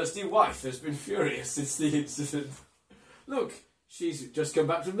bloodthirsty wife has been furious since the incident. Look, she's just come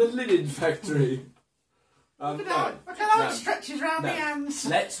back from the linen factory. Look how it stretches round No. the hands.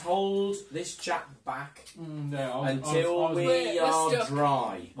 Let's hold this chap back No. until we We're are stuck.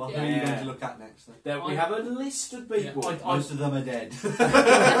 dry. Well, Yeah. who are you going Yeah. to look at next then? Then we have a list of people. Yeah, Most of them are dead.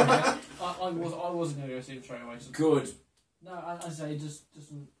 I wasn't going to go see him straight away. So. Good. No, I say it just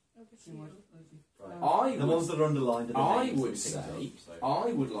doesn't seem like. I The would, ones that are underlined are the I names would that say, we picked up, so.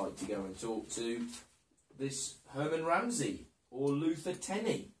 I would like to go and talk to this Herman Ramsey or Luther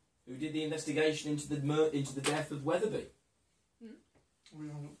Tenney, who did the investigation into the death of Weatherby.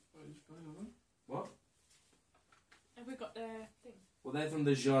 What? Have we got the thing? Well, they're from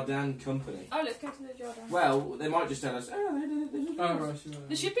the Jardin Company. Oh, let's go to the Jordan. Well, they might just tell us, oh, they did it. Oh, right.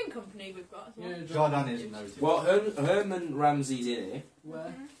 The shipping company we've got as well. Yeah, Jardin is noted. Well, Herman Ramsey's in here,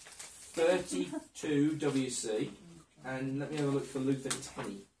 Where? 32 WC, and let me have a look for Luther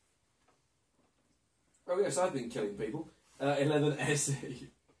Tenney. Oh yes, I've been killing people. 11 SE.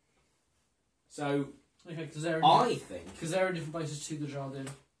 So, Okay, because they're in different places to the Jardin.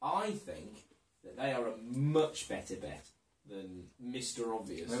 I think that they are a much better bet than Mr.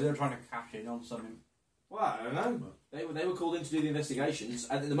 Obvious. Maybe they're trying to cash in on something. Well, I don't know. They were called in to do the investigations,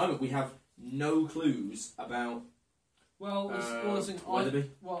 and at the moment we have no clues about Well, the thing,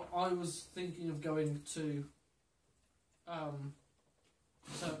 Weatherby. I was thinking of going to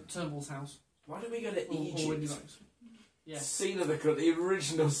Turnbull's house. Why don't we go to Or Windy Egypt? Banks. Yeah. Scene of the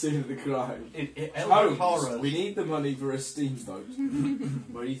original scene of the crime. El Holmes, Horror. we need the money for a steamboat.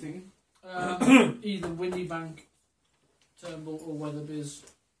 What are you thinking? Either Windybank, Turnbull, or Weatherby's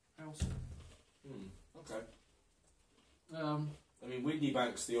house. Okay. I mean,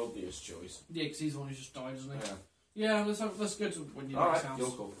 Windybank's the obvious choice. Yeah, because he's the one who just died, isn't he? Yeah. Yeah, let's go to Windybank's Alright, house. you're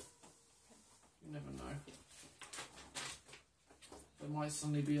cool. You never know. There might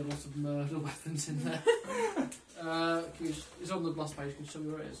suddenly be a lot of murder weapons in there. It's on the last page. Can you show me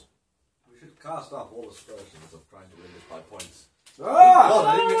where it is? We should cast off all aspersions of trying to win this by points.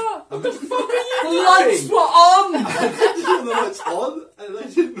 Ah! The The lights were on! the lights on, and I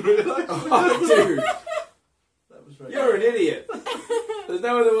didn't realise. Oh, dude, That was very you're an idiot. There's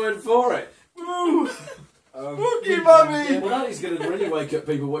no other word for it. Woo! Spooky mummy! Well, that is going to really wake up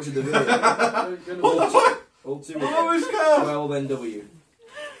people watching the video. All too well, then W.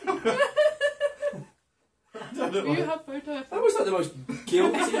 Do you have photo of That was like the most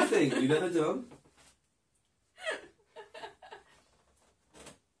guilty thing you've ever done.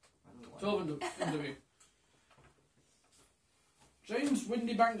 12 and W. James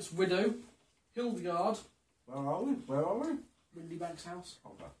Windybank's widow, Hildegard. Where are we? Windybank's house.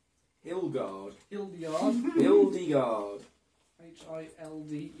 Okay. Hildegard. Hildegard. Hildegard. Hildegard.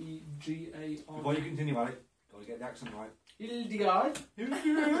 Before you continue, Alec, gotta get the accent right. Hildegard.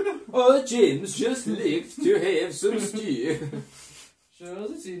 Oh, Jim's just licked to have some stew.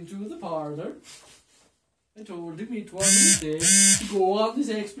 Shows us into the parlour. I told him it was a mistake to go on this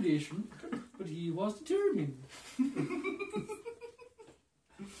expedition, but he was determined.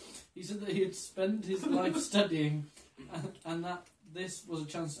 He said that he had spent his life studying, and that this was a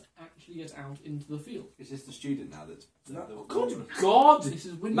chance to actually get out into the field. Is this the student now that's... Good God! This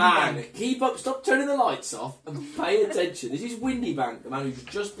is Windybank. Man, keep up, stop turning the lights off and pay attention. This is Windybank, the man who's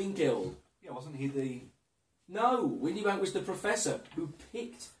just been killed. Yeah, wasn't he the... No, Windybank was the professor who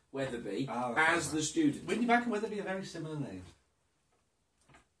picked Weatherby as the student. Windybank and Weatherby are very similar names.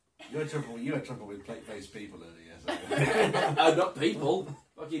 You had trouble with plate-faced people earlier, so... Not people,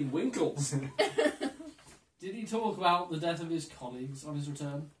 fucking winkles. Did he talk about the death of his colleagues on his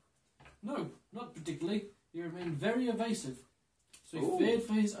return? No, not particularly. He remained very evasive. So he feared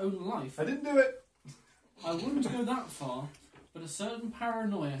for his own life. I didn't do it! I wouldn't go that far, but a certain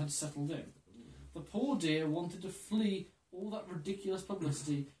paranoia had settled in. The poor dear wanted to flee all that ridiculous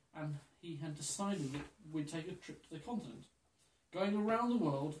publicity, and he had decided that we'd take a trip to the continent. Going around the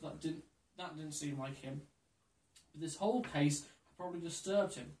world, that didn't seem like him. But this whole case had probably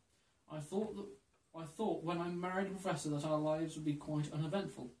disturbed him. I thought when I married a professor that our lives would be quite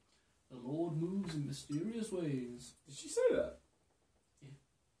uneventful. The Lord moves in mysterious ways. Did she say that?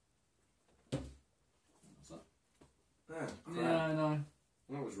 What's that? Ah, crap. Yeah, I know.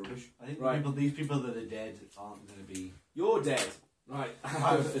 That was rubbish. I think Right. these people that are dead aren't going to be... You're dead. Right.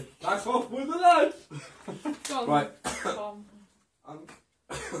 Back off with the lad! Gone. Right. Gone.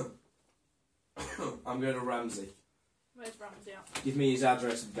 I'm going to Ramsey. Where's Ramsey at? Give me his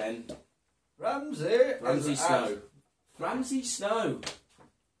address, Ben. Ramsey! Ramsey Snow. Ramsey Snow.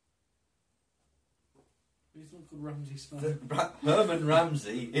 He's not called Ramsey Snow. Herman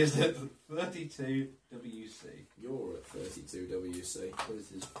Ramsey is at 32 WC. You're at 32 WC. So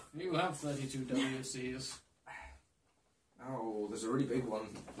this is... You have 32 WCs. Oh, there's a really big one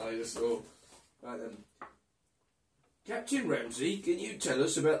I just saw. Right then. Captain Ramsey, can you tell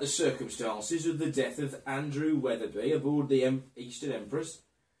us about the circumstances of the death of Andrew Weatherby aboard the Eastern Empress?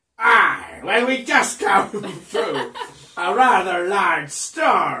 Aye, well, we just come through a rather large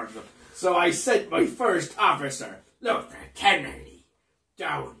storm, so I sent my first officer, Lieutenant Kennedy,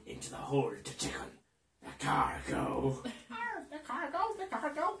 down into the hold to check on the cargo. The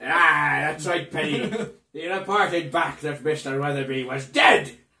cargo. Ah, that's right, Penny. He reported back that Mr. Weatherby was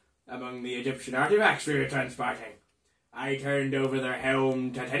dead among the Egyptian artifacts we were transporting. I turned over their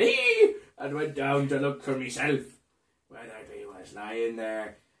helm to Teddy and went down to look for myself. Weatherby was lying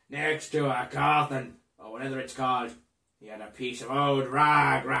there next to a coffin, or whatever it's called. He had a piece of old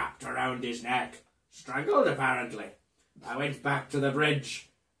rag wrapped around his neck. Strangled, apparently. I went back to the bridge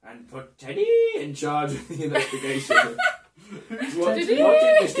and put Teddy in charge of the investigation. What did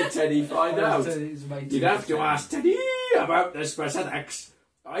Mr. Teddy find out? You'd have to ask Teddy about the specifics.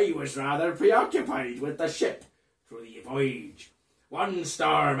 I was rather preoccupied with the ship through the voyage. One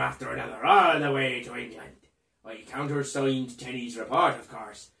storm after another, all the way to England. I countersigned Teddy's report, of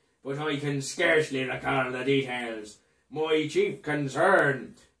course, but I can scarcely recall the details. My chief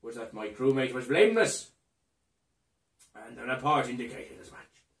concern was that my crewmate was blameless, and the report indicated as much.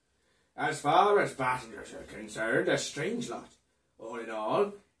 As far as passengers are concerned, a strange lot. All in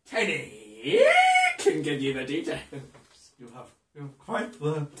all, Teddy can give you the details. You have quite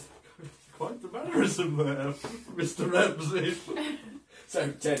the mannerism there, Mr. Ramsey.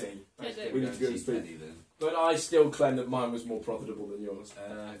 So, Teddy, Teddy. We need to go to speed. Teddy then. But I still claim that mine was more profitable than yours.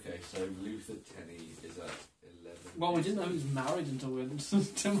 Okay, so Luther Tenney is at 11. Well, we didn't know he was married until we went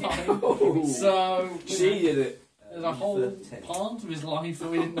to mine. Oh, So she did it. there's a whole part of his life that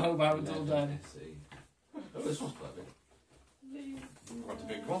we didn't know about until then. Oh, this one's clever. Quite a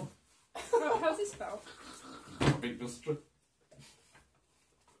big one. How's it spelled? Big mystery.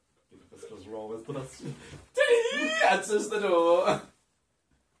 Big mystery's wrong with us. Answers the door.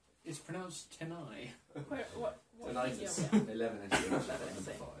 It's pronounced Tenai. What Tonight video it's are we at? 11 and 11,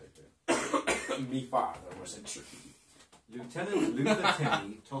 number 5. Me father was a tree. Lieutenant Luther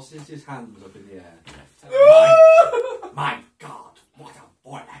Tenney tosses his hands up in the air. My God, what a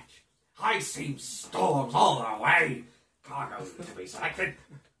voyage! I seen storms all the way. Cargo to be selected,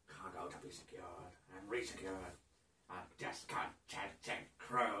 cargo to be secured and resecured. A discontented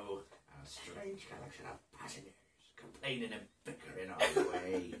crew, a strange collection of passengers complaining and bickering all the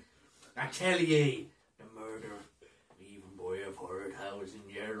way. I tell ye, the murder, even boy of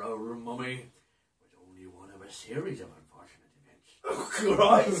 4,000-year-old mummy, was only one of a series of unfortunate events. Oh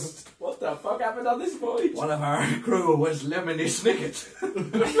Christ! What the fuck happened on this voyage? One of our crew was Lemony Snicket.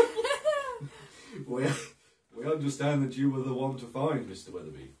 We understand that you were the one to find Mr.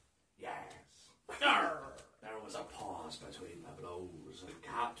 Weatherby. Yes. There was a pause between the blows, and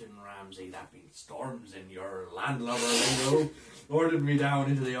Captain Ramsay, that beat storms in your landlubber lingo, ordered me down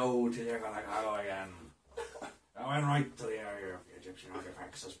into the old Tillagalagalo again. I went right to the area of the Egyptian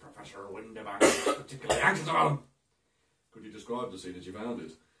artifacts as Professor Windebank was particularly anxious about them. Could you describe the scene as you found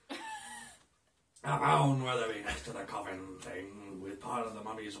it? I found Weatherby next to the coffin thing, with part of the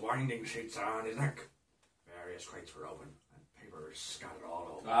mummy's winding sheets around his neck. Various crates were open, and papers scattered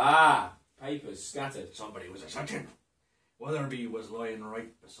all over. Ah, papers scattered. Somebody was a-searching. Weatherby was lying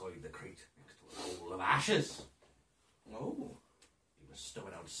right beside the crate, next to a bowl of ashes. Oh. He was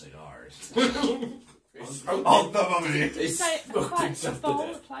stowing out cigars. On the mummy! Did you say a plate, a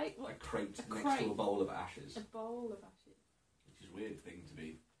bowl, a plate? A What? crate A next crate. to a bowl of ashes. A bowl of ashes. Which is a weird thing to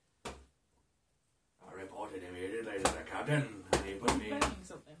be. I reported immediately to the captain, and he put me in. Burning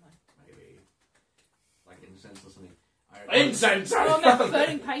something, like. Maybe. Like incense or something. Incense! Oh, no,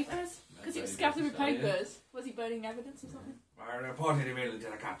 burning papers? No, Because it was burning scattered with papers, papers. Was he burning evidence or something? I reported immediately to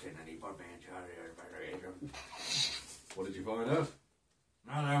the captain, and he put me in charge of the investigation. What did you find out?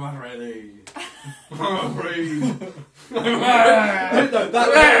 No, not really. I'm afraid. No, that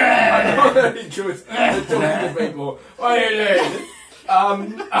was really good. Talking to people. What are you doing?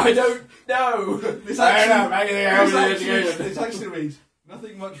 I don't know. This I don't know. Anything else in education. this actually reads,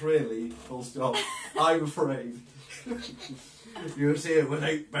 nothing much really, full stop. I'm afraid. You see it with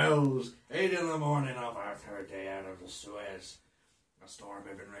 8 bells. 8 in the morning of our 3rd day out of the Suez. The storm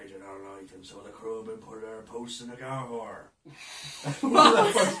had been raging all night, and so the crew had been put at their posts in the Garhor.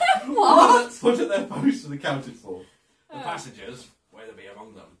 What at their posts and accounted for? The passengers, Weatherby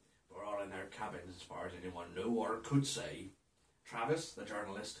among them, were all in their cabins as far as anyone knew or could say. Travis, the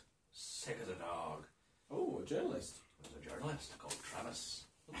journalist, sick as a dog. Oh, a journalist. Was a journalist called Travis.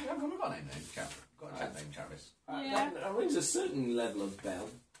 We haven't got a name named Travis. Got a chap named Travis. Yeah. That rings a certain level of bell.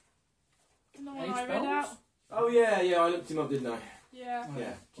 The one Eight I read bells? out. Oh, yeah, I looked him up, didn't I? Yeah.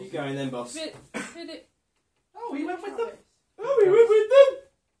 Yeah. Keep going then, boss. Fit it. Oh, he went with them. Oh, we went with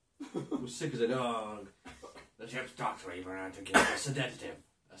them! Was sick as a dog. The ship's doctor even had to give him a sedative.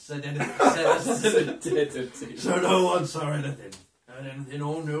 A sedative. So no one saw anything. Heard anything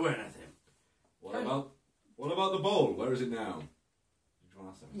or knew anything. What about the bowl? Where is it now? Did you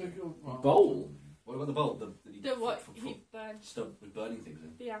want to ask them? Bowl? What about the bowl? The what? He burned Stuff with burning things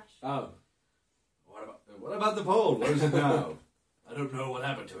in. the ash. Oh. What about the bowl? Where is it now? I don't know what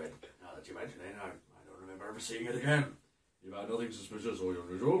happened to it. Now that you mention it, I don't remember ever seeing it again. You've had nothing suspicious or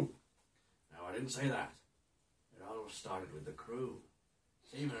unusual? No, I didn't say that. It all started with the crew.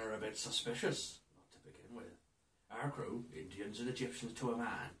 Seeming are a bit suspicious, not to begin with. Our crew, Indians and Egyptians to a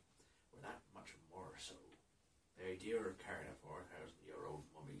man, were that much more so. The idea of carrying a 4,000-year-old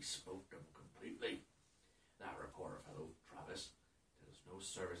mummy spooked them completely. That reporter fellow, Travis, did us no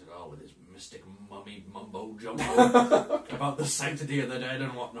service at all with his mystic mummy mumbo-jumbo about the sanctity of the dead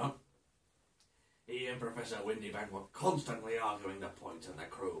and whatnot. He and Professor Windebank were constantly arguing the point, and the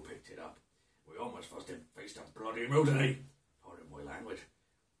crew picked it up. We almost faced a bloody mutiny. Pardon my language.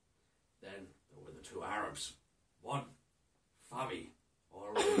 Then there were the 2 Arabs. One, Fabi,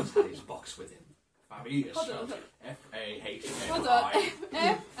 always had his box with him. Fabi is spelled Hold on. F-A-H-M-I.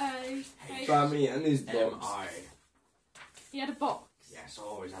 F-A-H. Family and his dogs. M-I. He had a box. Yes,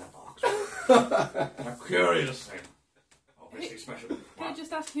 always had a box. A curious thing. Obviously special. Can I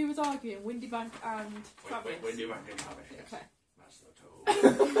just ask who was arguing? Windebank and Travis? Windebank and Travis, yes. Okay. That's the 2.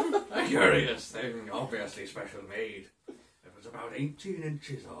 A curious thing, obviously special made. It was about 18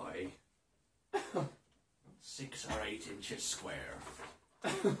 inches high. 6 or 8 inches square.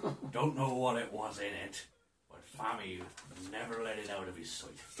 Don't know what it was in it, but Fammy never let it out of his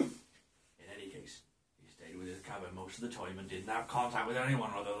sight. In any case, he stayed with his cabin most of the time and didn't have contact with anyone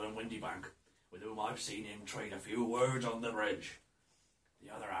other than Windybank, with whom I've seen him trade a few words on the bridge.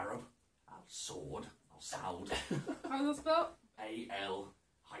 The other Arab, Al-Saud, How's that spelled?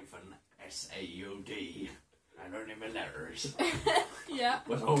 A-L-S-A-U-D. I learned him in letters. Yeah.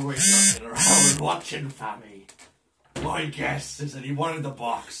 Was always looking around watching Fammy. My guess is that he wanted the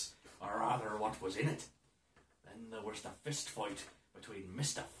box, or rather what was in it. Then there was the fist fight between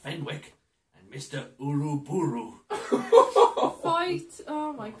Mr. Fenwick and Mr. Uruburu. Fight?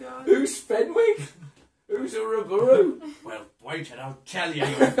 Oh my god. Who's Fenwick? Who's Uruburu? Well, wait and I'll tell you,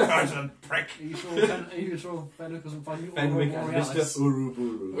 you impertinent prick. Are you sure Fenwick wasn't fighting Fenwick and Borealis? Mr.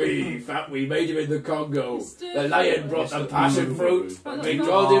 Uruburu. We made him in the Congo. Mr. The lion brought the passion fruit. Uruburu. We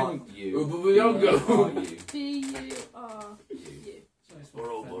called him Ububuyongo. B-U-R-U.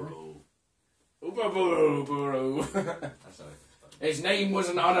 Uruburu. Ububuru. That's how His name was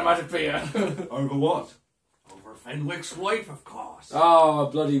an onomatopoeia. Over what? Over Fenwick's wife, of course. Oh,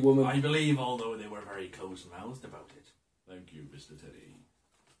 bloody woman. I believe, although they were very close-mouthed about it. Thank you, Mr. Teddy.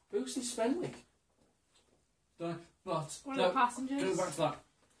 Who's this Fenwick? But One no, of the passengers. going back to that.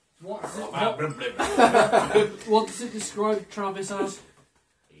 What does it describe Travis as?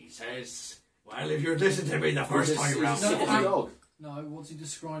 He says, well, if you'd listened to me the first time round, No, He's a dog. No, what's he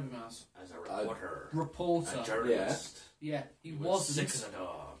describe him as? as a reporter, Reporter. a journalist, Yeah, he he was wasn't. sick as a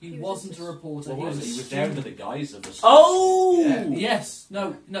dog. He He wasn't was a reporter. What he was was it? a He was there under student. the guise of a... Oh! Yeah. Yes,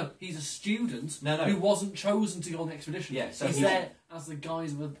 no, he's a student No. who wasn't chosen to go on the expedition. Yeah, so he's he's- there as the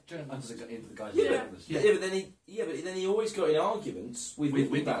guise of a journalist. Under the guise Yeah. of a journalist. Yeah, but then he always got in arguments with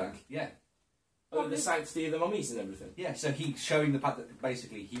Windybank Yeah. over the sanctity of the mummies and everything. Yeah, so he's showing the fact that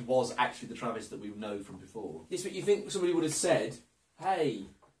basically he was actually the Travis that we know from before. Yes, but you think somebody would have said, "Hey,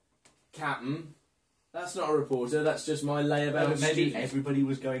 Captain, that's not a reporter. That's just my layabout Maybe student." everybody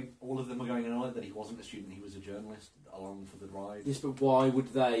was going, all of them were going on it, that he wasn't a student, he was a journalist along for the ride. Yes, but why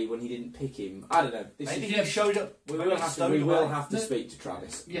would they when he didn't pick him? I don't know. Maybe is, he showed up. we maybe will he have to. stowed We will away. have to speak to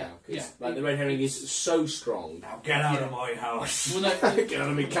Travis. Yeah, now, 'cause, yeah. Like the red herring is so strong. Now get out of my house. Well, no, Get out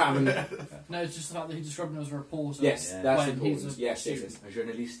of me, cabin. no, it's just the fact that he described him as a reporter. Yes, Yeah. that's When important. he's a Yes. A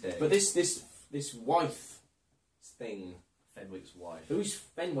journaliste. But this wife thing. Fenwick's wife. Who's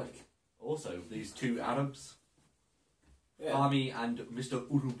Fenwick? Also, these two Arabs, Yeah. Farmi and Mr.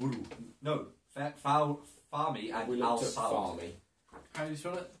 Uruburu. No, Farmi We and looked Al at Saud. Farmy. How do you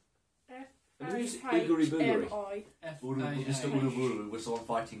spell it? Who's Iguri Booguri? H-M-I. Mr. Uruburu was the one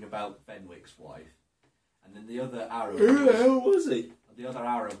fighting about Fenwick's wife. And then the other Arab Who the hell was he? the other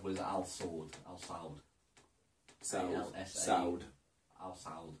Arab was Al Saud. Al Saud. Saud. A-L-S-A. Saud. Al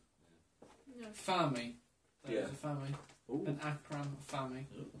Saud. No. FAMI. That Yeah. is a FAMI. Ooh. An acronym of FAMI.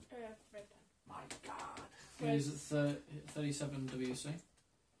 Red pen. My God. He's at 37 WC.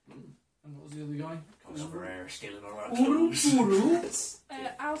 And what was the other guy? Comes over here stealing all our clothes. Uruburu.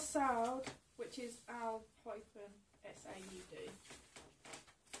 Al Saud, which is Al hyphen S-A-U-D.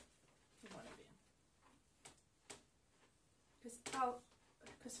 You might not be in.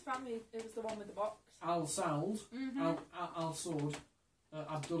 Because family, it was the one with the box. Al Saud. Mm-hmm. Al Saud.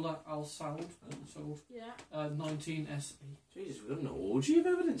 Abdullah Al Saud. Saud. Yeah. 19 SE. Jesus, we've got an orgy of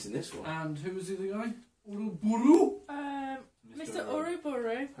evidence in this one. And who was the other guy? Uruburu. Mr.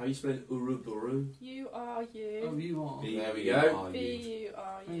 Uruburu. How you spelling Uruburu? U-R-U. Oh, you are. There we go.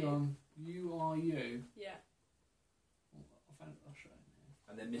 B-U-R-U. Hang on. You are you. Yeah. I found it. I'll show it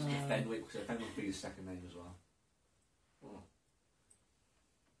And then Mr. Fenwick, so Fenwick would be his second name as well.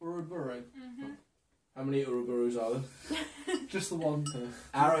 Uruburu. Mm-hmm. How many Uruburus are there? Just the one.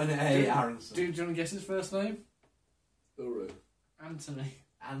 Aaron A. Aronson. Do you want to guess his first name? Uru. Anthony.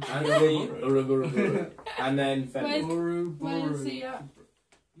 Anthony Uruburu. And then Fenwick. Where's the Uruburu.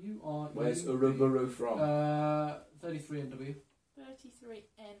 You are. Where's you. Uruburu from? 33 NW.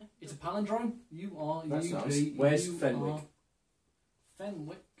 33N? It's a palindrome. You are. That's you nice. be. Where's you Fenwick? Are.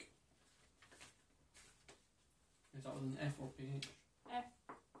 Fenwick. Is that with an F or PH?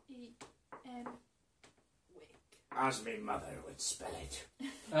 F-E-N. Wick. As me mother would spell it.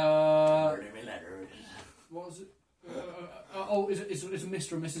 Learn him in letters. What was it? Oh, it's a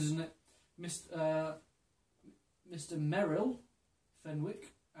Mr. and Mrs., isn't it? Mr. Merrill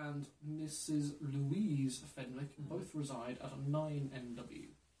Fenwick and Mrs. Louise Fenwick both reside at a 9NW.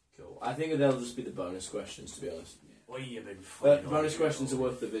 Cool. I think they'll just be the bonus questions, to be honest. Why you been But fighting bonus all questions are your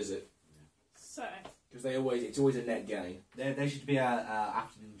worth the visit. So, Because it's always a net gain. They should be our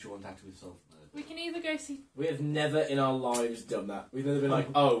afternoon jaunt out with self. We can either go see... We have never in our lives done that. We've never been like,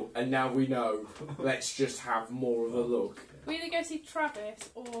 oh, and now we know. Let's just have more of a look. We either go see Travis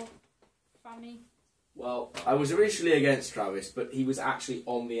or Fanny. Well, I was originally against Travis, but he was actually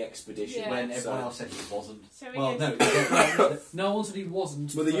on the expedition. Yeah. When everyone else said he wasn't. So we Well, go no. No one said he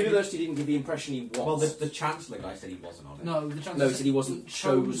wasn't. Well, the but university didn't give the impression he was. Well, the Chancellor guy said he wasn't on it. No, the Chancellor No, he said he wasn't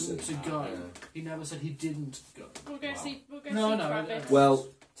chosen. to go. Yeah. He never said he didn't go. We'll go Wow. see. We'll go No, see no, Travis. Well,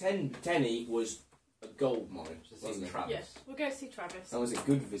 Tenny was a gold mine, Just wasn't it? Travis. Yes, we'll go see Travis. That was a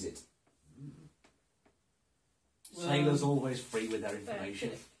good visit. Sailors always free with their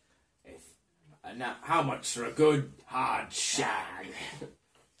information. And now, how much for a good hard shag?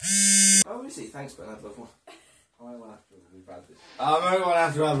 Oh, is he? Thanks, Ben. I'd love one. I went after we've had this. I'm going to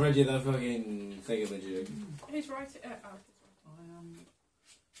have to have read you the fucking thingamajig. Who's writing? Alex is I am.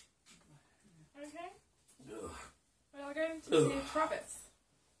 writing. Okay. We are going to see Travis.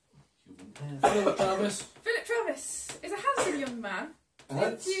 Philip Travis. Philip Travis is a handsome young man.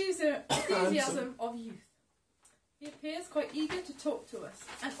 Enthusiasm of youth. He appears quite eager to talk to us,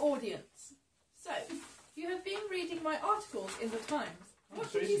 an audience. So, you have been reading my articles in the Times.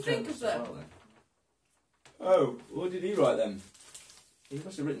 What did you think of them? Oh, what did he write then? He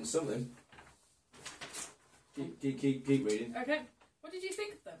must have written something. Keep reading. Okay. What did you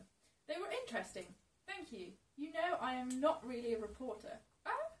think of them? They were interesting. Thank you. You know I am not really a reporter.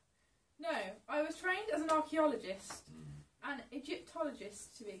 Ah? No, I was trained as an archaeologist. An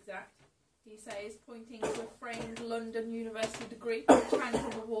Egyptologist, to be exact, he says, pointing to a framed London University degree which hangs on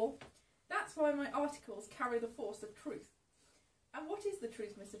the wall. That's why my articles carry the force of truth. And what is the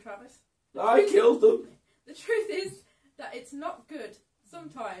truth, Mr. Travis? I killed them. The truth is that it's not good,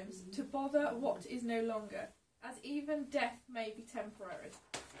 sometimes, to bother what is no longer, as even death may be temporary.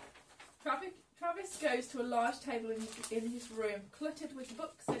 Travis goes to a large table in his room, cluttered with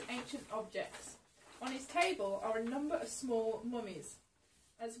books and ancient objects. On his table are a number of small mummies,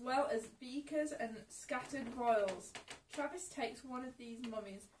 as well as beakers and scattered vials. Travis takes one of these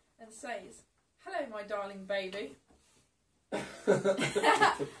mummies and says, "Hello, my darling baby."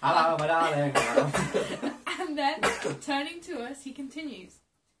 Hello, my darling. And then, turning to us, he continues,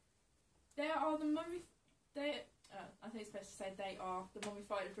 "There are the mummy... I think it's supposed to say they are the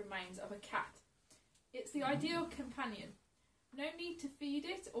mummified remains of a cat. It's the ideal companion. No need to feed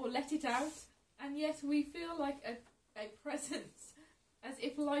it or let it out, and yet we feel like a presence, as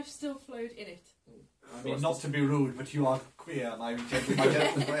if life still flowed in it." I mean, not to be rude, but you are queer, my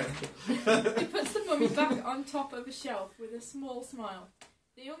gentleman. He puts the mummy back on top of a shelf with a small smile.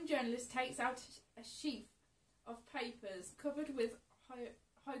 The young journalist takes out a sheaf of papers covered with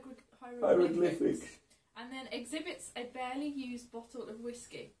hieroglyphics, and then exhibits a barely used bottle of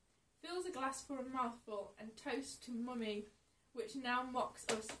whiskey, fills a glass for a mouthful, and toasts to Mummy, which now mocks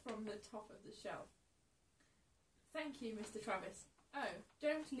us from the top of the shelf. "Thank you, Mr. Travis. Oh,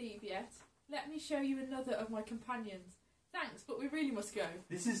 don't leave yet. Let me show you another of my companions. Thanks, but we really must go."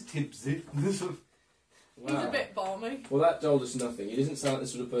 This is tipsy. He's a bit balmy. Well, that told us nothing. He doesn't sound like the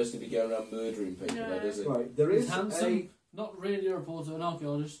sort of person to be going around murdering people, No. though, does he? Right, there He's is handsome, not really a reporter, an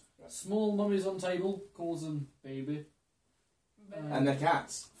archaeologist. Small mummies on table, calls them baby. And the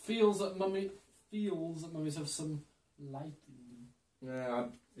cats. Feels that mummies have some light in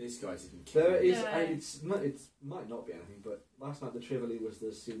No, this guy's even kidding. There is. No. It might not be anything, but last night the Trivoli was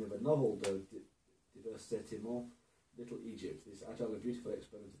the scene of a novel, de Divertissement, Little Egypt. This agile and beautiful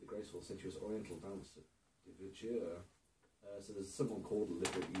experiment of the graceful, sensuous Oriental dance de verdure. So there's someone called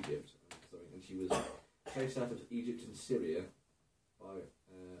Little Egypt, and she was chased out of Egypt and Syria by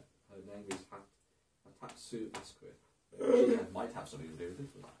her name is Hatatsu Asquith. She might have something to do with it.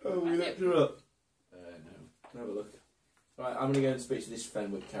 Oh, we looked her up. No. Have a look. Right, I'm going to go and speak to this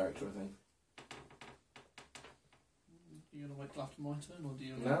Fenwick character, I think. Do you want to wait till after my turn, or do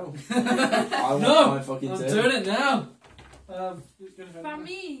you... No. I want No! my fucking I'm turn. doing it now!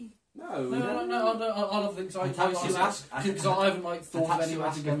 Family. No, I don't think so. Because I haven't thought of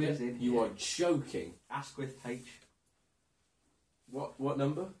anywhere to go yet. You are joking. Asquith H. What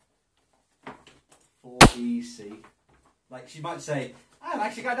number? 4EC. Like, she might say, I've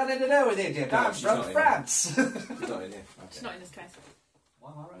actually got nothing to do with Egypt. No, I'm she's from not in France. She's not in here. It's not in this case.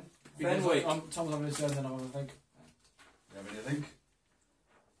 Why am I right? Fenwick. Tom's having a turn, then I'm having a think. You have anything?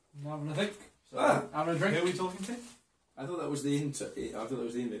 I'm having a think. Ah, Having a Who are drink. we talking to? I thought that was the I thought that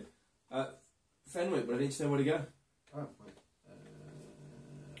was the invite. Fenwick, but I need to know where to go. Oh, right.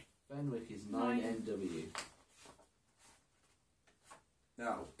 Fenwick is 9 9NW.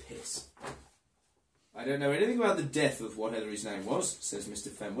 Oh, piss. I don't know anything about the death of whatever his name was, says Mr.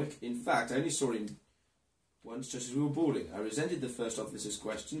 Fenwick. In fact, I only saw him Once, just as we were boarding, I resented the first officer's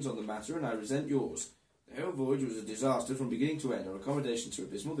questions on the matter, and I resent yours. The whole voyage was a disaster from beginning to end. Our accommodations were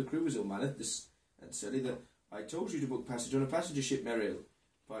abysmal, the crew was ill-mannered, and silly that I told you to book passage on a passenger ship, Merrill.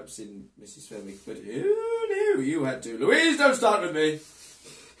 Pipes in Mrs. Fenwick, but who knew you had to? Louise, don't start with me!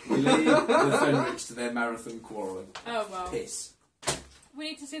 We leave the Fenwicks to their marathon quarrelling. Oh, well. Piss. We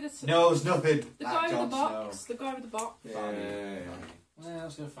need to see this. Knows nothing. The guy with the box. The guy with the box. Yeah. Yeah,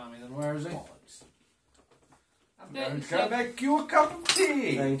 let's go family then. Where is he? I'm going to make you a cup of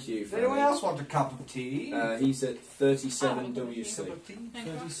tea. Thank you. Does anyone else want a cup of tea? He's at 37 Oh, WC. Thank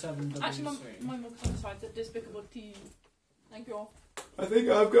you. 37 WC. Actually, my mug's on the side. The despicable tea. Thank you all. I think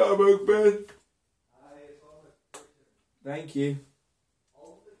I've got a mug, Ben. Thank you.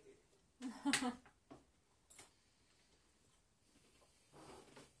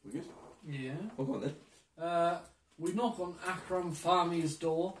 We good? Yeah. Well, go on then. We knock on Akram Farmi's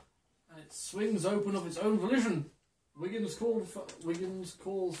door, and it swings open of its own volition. Wiggins calls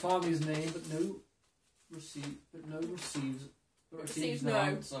Farmi's name, but receives no no.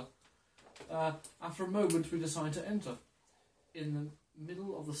 answer. After a moment, we decide to enter. In the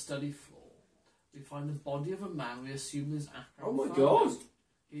middle of the study floor, we find the body of a man we assume is Akram. Oh my Farmi. god!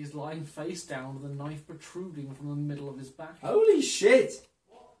 He is lying face down with a knife protruding from the middle of his back. Holy shit!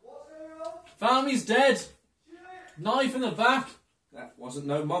 Farmi's dead! Knife in the back! That wasn't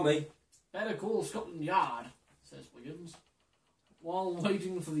no mummy. Better call Scotland Yard, says Wiggins. While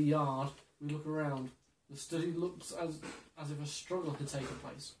waiting for the yard, we look around. The study looks as if a struggle had taken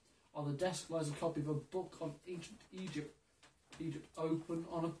place. On the desk lies a copy of a book on ancient Egypt open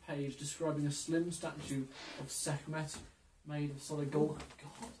on a page describing a slim statue of Sekhmet made of solid gold.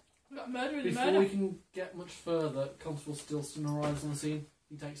 God. We've got a murder in the Before murder. we can get much further, Constable Stilston arrives on the scene.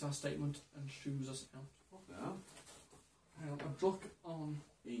 He takes our statement and shoos us out. A book on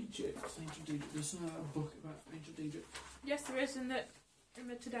Egypt. ancient Egypt. There's a book about ancient Egypt. Yes, there is in the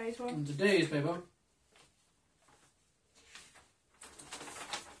today's one. In today's paper.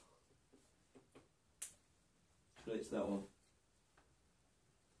 It's that one.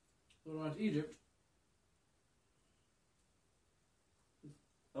 Alright, Egypt.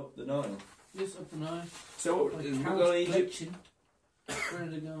 Up the Nile. Yes, up the Nile. So, By we've Count got Egypt. Gretchen,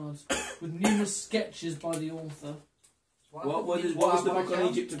 Friend of the Guards, with numerous sketches by the author. What was the book on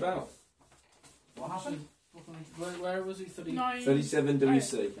Egypt about? What happened? Where was he? 37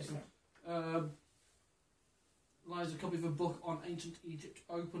 WC. Lies a copy of a book on ancient Egypt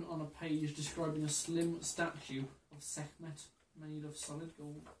open on a page describing a slim statue of Sekhmet made of solid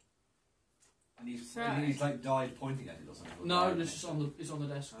gold. And he's like died pointing at it or something. No, it's just on the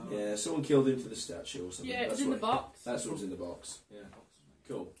desk. Oh. Yeah, someone killed him for the statue or something. Yeah, it's That's in the what- box. That's what's in the box. Yeah.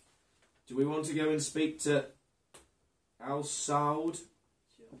 Cool. Do we want to go and speak to Al Saud?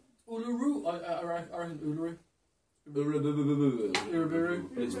 Uluru? I reckon Uluru.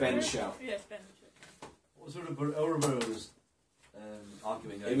 But it's Ben's shout. Yes, Ben. What was Ouroboros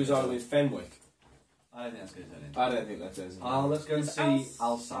arguing over? It was arguing with Fenwick. I don't think that's going to turn into. I don't think that says. Let's go and It's see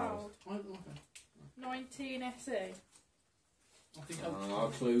Al Saud. Okay. 19 SE. Our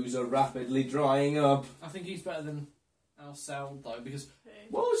clues are rapidly drying up. I think he's better than Al Saud though, because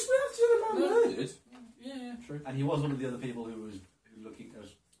Well, we have to have murdered. yeah, true. And he was one of the other people who looking.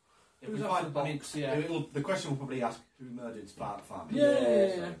 If Who's we after find, the box? Yeah. the question will probably ask who murdered Farmi.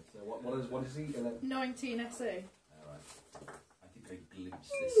 Yeah. So what is he? 19 SE. Alright. I think I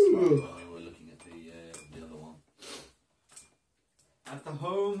glimpsed this when we were looking at the other one. At the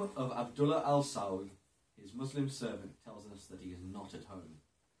home of Abdullah Al Saud, his Muslim servant tells us that he is not at home.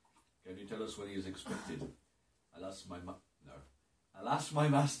 Can you tell us when he is expected? Alas, my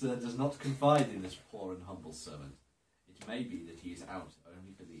master does not confide in this poor and humble servant. It may be that he is out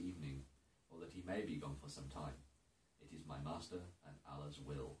only for the evening, or that he may be gone for some time. It is my master and Allah's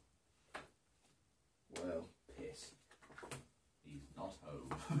will. Well, piss. He's not home.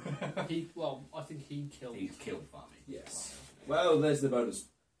 I think he killed. He's killed Farmi. Yes. Well, there's the bonus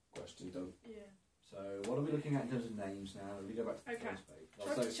question done. Yeah. So, what are we looking at in terms of names now? We go back to the Okay.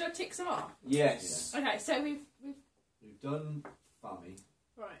 first page. Should I tick some off? Yes. Okay, so we've We've done Farmi.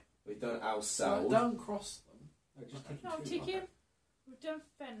 right. We've done Al Saud. Don't cross them. No, just take No, I'm ticking. We've done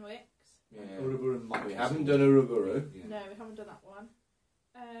Fenwick's. Yeah. Uruburu and Mike. We haven't done Uruburu. Yeah. No, we haven't done that one.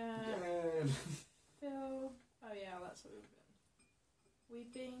 Phil. Oh yeah, that's what we've done.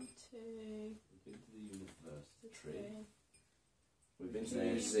 We've been to We've been to the university. We've been to We've the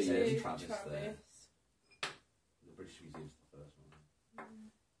been museum. to Travis there. Travis. The British Museum's the first one.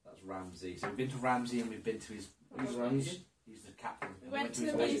 That's Ramsey. So we've been to Ramsey and we've been to his. Who's Ramsey? He's the captain. We And went to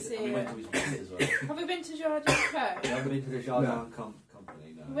his the visit. museum. And we went to his visit as well. Have we been to Jardin Co? We haven't been to the Jardin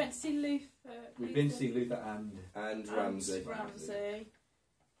Company, no. We went to see Luther. We've been to see Luther and Ramsey.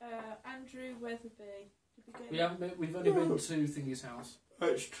 Andrew Weatherby. Did we go We haven't been, we've only been to Thingy's house.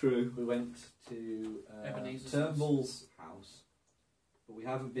 That's true. we went to Ebenezer's Turnbull's house, but we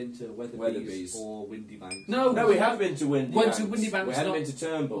haven't been to Weatherby's or Windy Banks. No, No, we have been to Windy Went Banks. to Windy Banks, We hadn't not- been to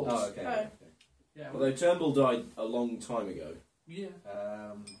Turnbull. Oh, okay. Oh. okay. Yeah. Although Turnbull died a long time ago. Yeah.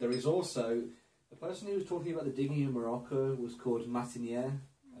 There is also the person who was talking about the digging in Morocco was called Martiniere.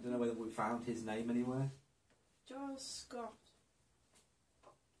 I don't know whether we found his name anywhere. Giles Scott.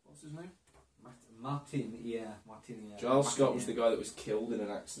 What's his name? Martiniere. Giles Scott was the guy that was killed in an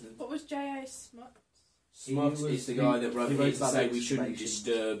accident. What was J.A. Smut? Smut He was is the guy that wrote he here wrote to about say the we shouldn't excavations.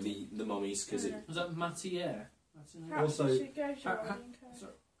 disturb the mummies because it. Was that Matiere? Perhaps Also- we should go to Ha- our ha- link code. so-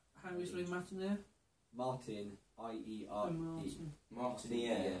 How are we spelling Matiere? Martin, I-E-R-E. Martin.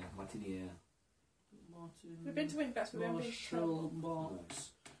 Martiniere. Martiniere. Martin. We've been to Winbacks, but we haven't been to Marshall Turnbull. Marks.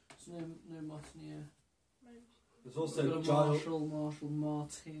 So no Martiniere. There's We've also got a Giles. Marshall,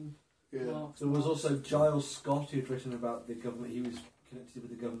 Martin. Marks, There was Marks. also Giles Scott who'd written about the government. He was connected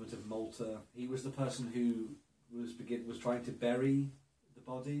with the government of Malta. He was the person who was trying to bury the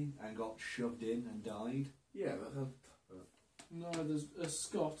body and got shoved in and died. Yeah, No, there's a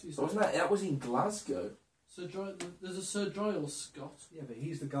Scott. He's wasn't that was in Glasgow. There's a Sir Giles Scott. Yeah, but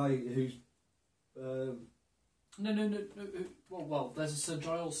he's the guy who's. No. Well, there's a Sir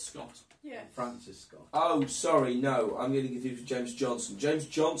Giles Scott. Yeah. Francis Scott. Oh, sorry, no, I'm getting confused with James Johnson. James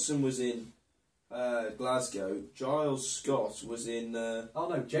Johnson was in Glasgow. Giles Scott was in. Oh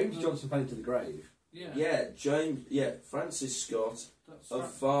no, James Johnson fell into the grave. Yeah. Francis Scott That's of right.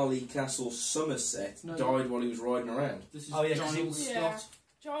 Farley Castle, Somerset, No. died while he was riding around. This is Oh, yeah, 'cause he Giles was- Yeah. Scott.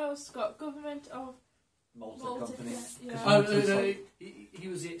 Giles Scott, government of Malta Malta. Company. Yeah. Oh, Malta's no, like- he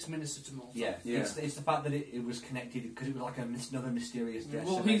was the ex-minister to Malta. Yeah, Yeah. It's the fact that it was connected because it was like another mysterious death.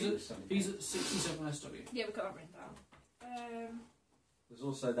 Well, so he's maybe a- it was something. He's at 67 SW. Yeah, we got that written down. There's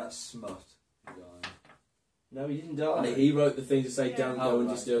also that Smut guy. No, he didn't die. He wrote the thing to say Yeah. don't Oh, go and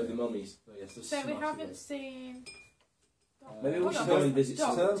right, disturb yeah. the mummies. So yes, the So we Smut haven't guy. seen. Maybe we Hold should on, go what's and visit the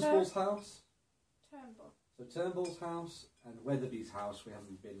some. doctor? Turnbull's house. Turnbull. So Turnbull's house and Weatherby's house we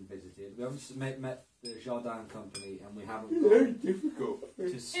haven't been visited. We haven't met the Jardin Company and we haven't gone difficult. to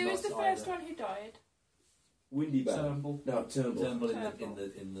Who was Smut the first either. one who died? Windy Bank. Turnbull. No, Turnbull. Turnbull in Turnbull.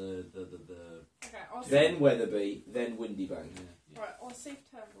 the Okay, I'll see. Then Weatherby, then Windy Bank. yeah. Right, I'll see if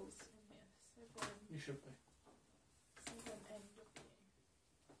Turnbull's in here. You should be. 7NW.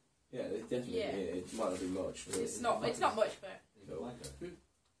 Yeah, it definitely. Yeah. It might not be much. But It's not much, but. Cool.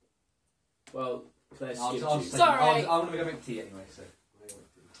 Well, Claire I'll skipped you. Sorry. I'm going to go make tea anyway, so.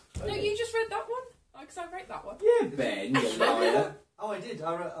 No, you just read that one? Because I wrote that one. Yeah, Ben, you liar. Oh, I did.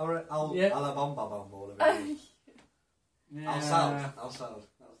 I'll Yeah. Alabama all of it. Yeah. I'll sound. That was the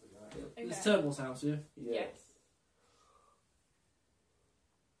guy. Okay. It's Turnbull's house, yeah? Yeah. Yes.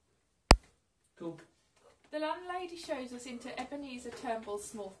 Cool. The landlady shows us into Ebenezer Turnbull's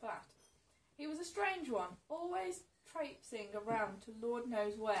small flat. He was a strange one, always traipsing around to Lord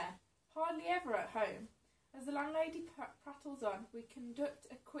knows where, hardly ever at home. As the landlady prattles on, we conduct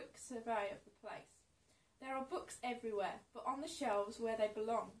a quick survey of the place. There are books everywhere, but on the shelves where they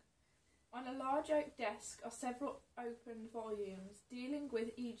belong. On a large oak desk are several open volumes dealing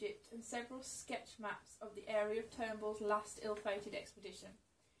with Egypt and several sketch maps of the area of Turnbull's last ill-fated expedition.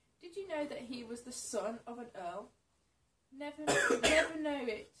 Did you know that he was the son of an earl? Never know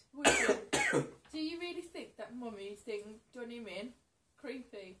it, would you? Do you really think that mummy thing done him in?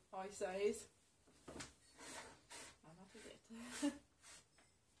 Creepy, I says. And that is it.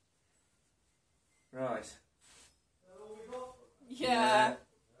 Right. Yeah.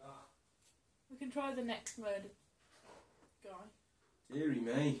 We can try the next murder guy. Deary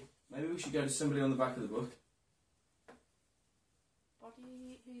me. Maybe we should go to somebody on the back of the book.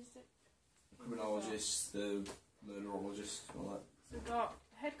 Body, who's it? Criminologist, the murderologist, all that. So we've got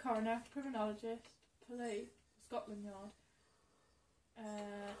head coroner, criminologist, police, Scotland Yard.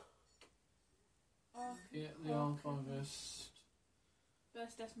 Yeah, the archivist.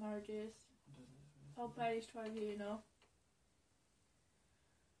 Birth, death, marriages. Old Bailey's Tribunal.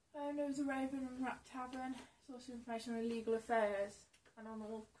 Owner of the Raven and Rat Tavern. Source of information on illegal affairs and on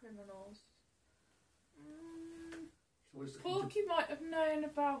all criminals. Porky might have known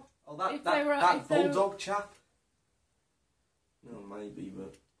about. Oh, If they were- if they were- bulldog chap. No, maybe,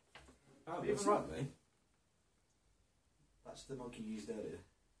 but. Oh, It's right, mate. That's the monkey used earlier.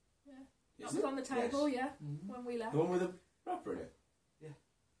 That Is was it? on the table, yeah, Mhm. when we left. The one with the wrapper in it? Yeah.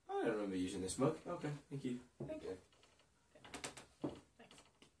 I don't remember using this mug. Okay, thank you. Thank you. Thanks.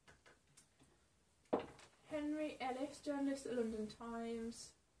 Henry Ellis, journalist at the London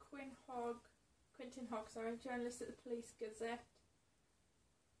Times. Quinn Hogg, Quentin Hoxie, journalist at the Police Gazette.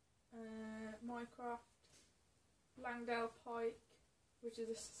 Mycroft, Langdale Pike, which is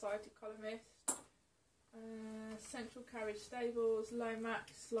a society columnist. Central Carriage Stables,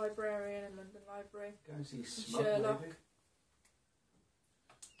 Lomax, librarian in London Library. Go and see Smug, Sherlock. maybe.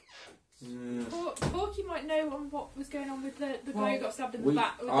 Porky might know on what was going on with the guy who got stabbed in the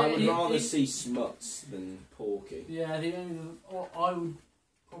back. I would rather see Smuts than Porky. Yeah, the only I would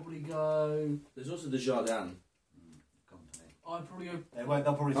probably go. There's also the Jardin. I'd probably go. They'll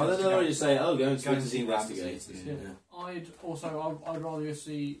probably. Oh, they'll already say, "Oh, go and speak to the see investigators." Ramsay. Yeah. I'd rather go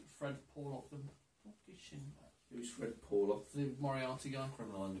see Fred Porlock than Who's Fred Porlock? the Moriarty guy.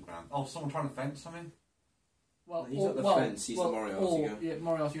 Criminal Underground. Oh, someone trying to fence something? Well, He's at the fence. He's the Moriarty guy. Yeah,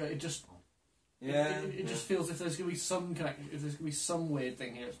 Moriarty guy. It just. Yeah. It just feels if there's going to be some connection, if there's going to be some weird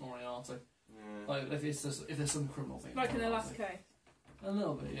thing here, it's Moriarty. Yeah. Like if there's some criminal thing. Like in the Moriarty. last case. A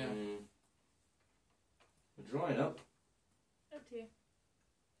little bit, yeah. We're drying up. Up to you.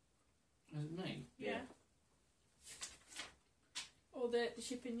 Is it me? Yeah. Or the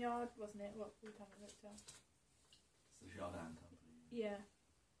shipping yard, wasn't it? What we haven't looked at. It's the Jardin Company. Yeah.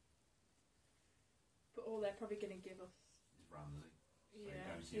 But all they're probably going to give us. It's Ramsay.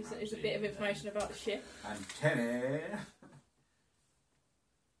 Yeah. It's a bit of information about the ship. And Tenny.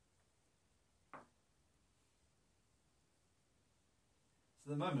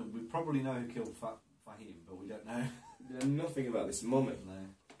 So at the moment, we probably know who killed Fahim, but we don't know. We know nothing about this mummy. No.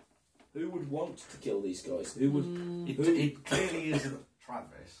 Who would want to kill these guys? Who would? It clearly isn't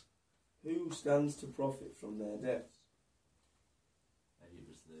Travis. Who stands to profit from their deaths? Maybe it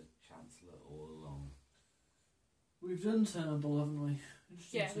was the Chancellor all along. We've done Turnbull, haven't we?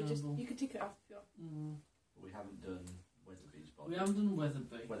 Yeah, you could tick it off if you want. But we haven't done Weatherby's body. We haven't done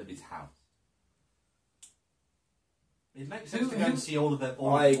Weatherby. Weatherby's house. It makes sense to go and see all of them.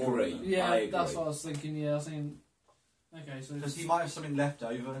 I agree. Yeah, I agree. that's what I was thinking. Yeah, I was thinking. Okay, so Because he might have something left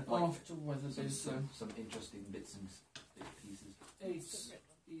over. Like after Weatherby's, some interesting bits and pieces. Ace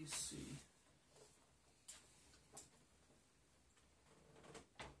EC.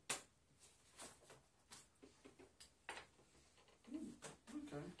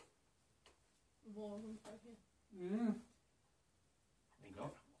 Okay. More of them right here. Yeah. You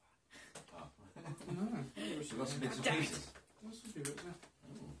got? Oh. No. We've got some bits and Damn it. pieces. That's a good bit, yeah.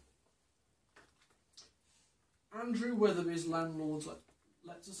 Andrew Weatherby's landlord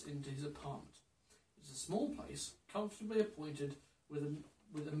lets us into his apartment. It's a small place, comfortably appointed with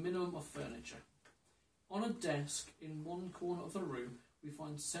a minimum of furniture. On a desk in one corner of the room, we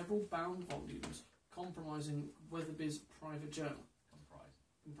find several bound volumes comprising Weatherby's private journal.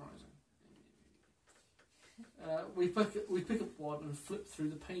 We pick up one and flip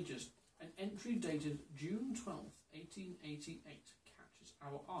through the pages. An entry dated June 12th, 1888 catches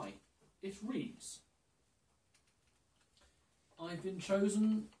our eye. It reads: I've been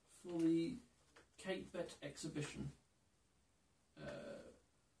chosen for the Cape Bet exhibition.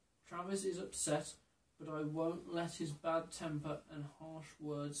 Travis is upset, but I won't let his bad temper and harsh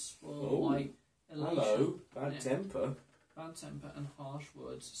words spoil my elation. Hello, bad temper. Bad temper and harsh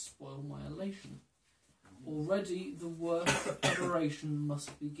words spoil my elation. Already the work of preparation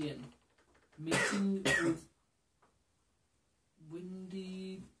must begin. Meeting with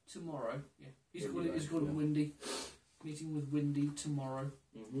Windy tomorrow. Yeah, he's called it Windy. Meeting with Windy tomorrow.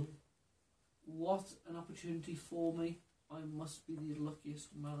 Mm-hmm. What an opportunity for me. I must be the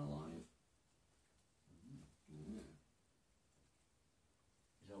luckiest man alive. Yeah.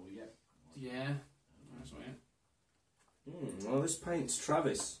 Is that what we get? Yeah. That's right. Well, this paints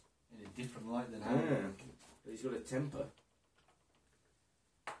Travis. In a different light than Yeah. Howard. But he's got a temper.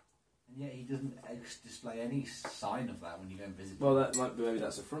 And yet he doesn't display any sign of that when you go and visit him. Well, that might be, maybe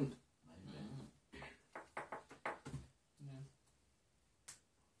that's a front. Maybe. Yeah.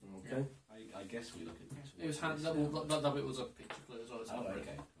 Okay. I guess we look at It was hand, that bit was a picture clue as well. Oh,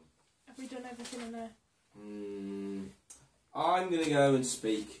 okay. Have we done everything in there? I'm going to go and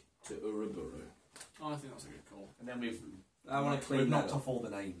speak to Uruburu. I think that's a good call. And then we've Clean that knocked up. off all the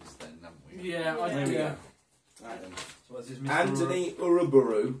names then, haven't we? Yeah, There we yeah. go. Right then. So what's this, Mr. Anthony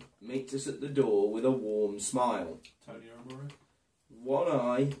Uruburu meets us at the door with a warm smile. Tony Armorow. One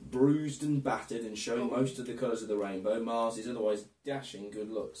eye bruised and battered and showing most of the colours of the rainbow, Mars is otherwise dashing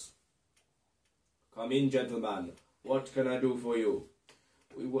good looks. Come in, gentlemen. What can I do for you?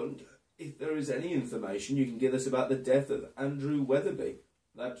 We wonder if there is any information you can give us about the death of Andrew Weatherby.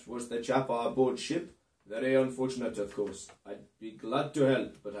 That was the chap aboard ship. Very unfortunate, of course. I'd be glad to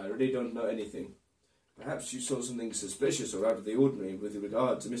help, but I really don't know anything. Perhaps you saw something suspicious or out of the ordinary with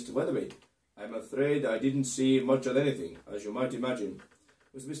regard to Mr. Weatherby. I'm afraid I didn't see much of anything, as you might imagine.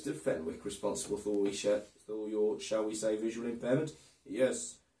 Was Mr. Fenwick responsible for all your, shall we say, visual impairment?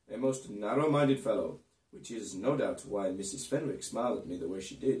 Yes, a most narrow-minded fellow, which is no doubt why Mrs. Fenwick smiled at me the way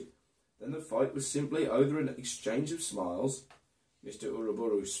she did. Then the fight was simply either an exchange of smiles. Mr.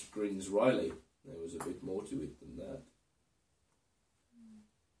 Uruburu grins wryly. There was a bit more to it than that.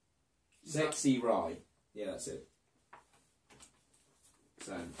 Sexy Rye. Yeah, that's it.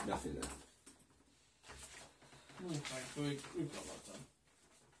 So, nothing there. Okay, so we've got that done.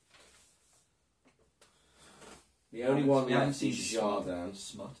 The only one we haven't left seen is Jardin.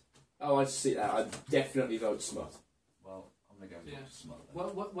 Smut. Oh, I see that. I'd definitely vote Smut. Well, I'm going to go with Smut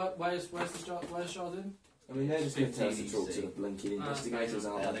then. Where's Jardin? I mean, they're just going to tell us to talk to 15 the blinking investigators,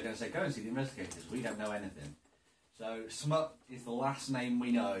 aren't They're they? going to say, go and see the investigators. We don't know anything. So, Smut is the last name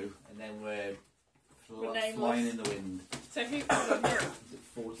we know, and then we're flying in the wind. So who? Hold on, here. Is it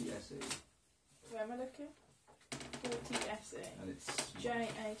 40 SE? Where am I looking? 40 SE. And it's Smut.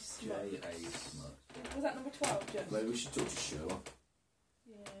 J.A. Smut. J.A. Smut. Was that number 12, Joe? Maybe we should talk to Sherlock.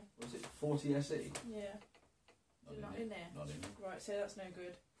 Yeah. Was it 40 SE? Yeah. Is it not in there? Not in there. Right, so that's no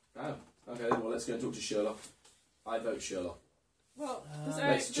good. Oh, okay, well, let's go and talk to Sherlock. I vote Sherlock. Well,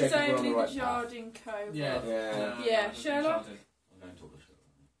 let's there's check if we're on only the right the Jardin Cove. Yeah. Yeah. Sherlock? I'm going to talk to Sherlock.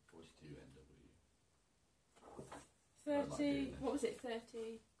 42 NW. 30, what was it, 30?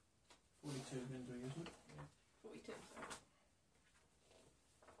 42 been doing, isn't it? 42,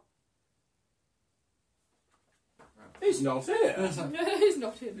 He's not here. sorry. No, he's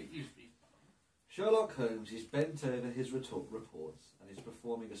not him. It used to be. Sherlock Holmes is bent over his reports and is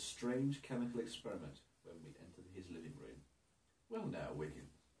performing a strange chemical experiment when we enter his living room. Well now,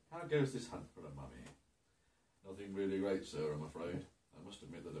 Wiggins, how goes this hunt for a mummy? Nothing really great, sir, I'm afraid. I must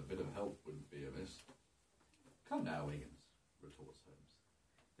admit that a bit of help wouldn't be amiss. Come now, Wiggins, retorts Holmes.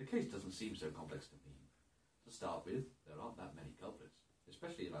 The case doesn't seem so complex to me. To start with, there aren't that many culprits,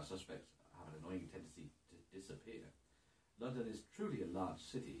 especially if our suspects have an annoying tendency to disappear. London is truly a large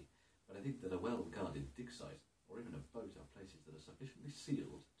city, but I think that a well-guarded dig site or even a boat are places that are sufficiently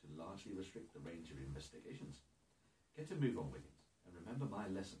sealed to largely restrict the range of investigations. Get a move on, Wiggins, and remember my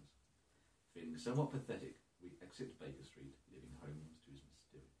lessons. Feeling somewhat pathetic, we exit Baker Street, leaving Holmes to his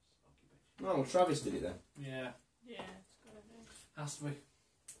mysterious occupation. Oh, well, Travis did it then. Yeah. Yeah, it's got to be. Has to be.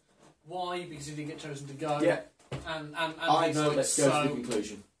 Why? Because he didn't get chosen to go. Yeah. And I he's vote like let's go to the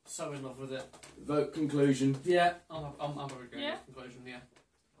conclusion. so in love with it. Vote conclusion. Yeah, I'm very good Yeah. with the conclusion, yeah.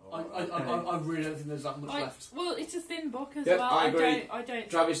 Okay. I really don't think there's that much left. Well, it's a thin book as Yep, well. I agree. I don't.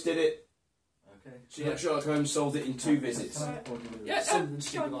 Travis did it. Okay. Sherlock Holmes solved it in 2 visits. Can I point you with Yeah, Some John,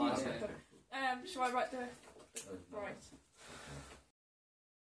 stupid you eyes, do it. Shall I write the right?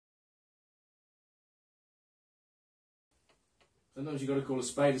 Sometimes you've got to call a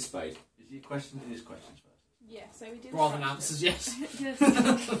spade a spade. Is it questions first? Yeah. So we did. Rather than answers, yes. Yes.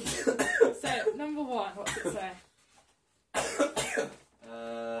 So number 1, what's it say?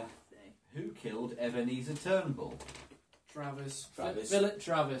 Who killed Ebenezer Turnbull? Travis. Travis. Philip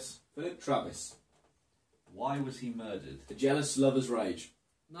Travis. Philip Travis. Why was he murdered? The jealous lover's rage.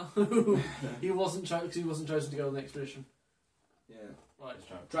 No, he wasn't chosen to go on the expedition. Yeah. Right.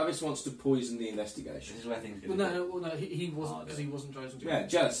 Travis wants to poison the investigation. This is where things get Well, no, he wasn't because he wasn't chosen to go. Yeah,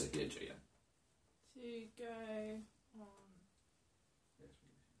 jealousy. Yeah. To go on.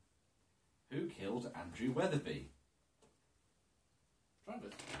 Who killed Andrew Weatherby?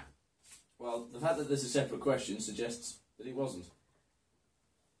 Travis. Well, the fact that there's a separate question suggests that he wasn't.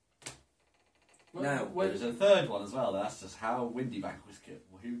 Now, There's a third one as well that asks us how Windybank was killed.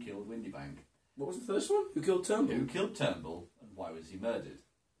 Who killed Windybank? What was the first one? Who killed Turnbull? Who killed Turnbull and why was he murdered?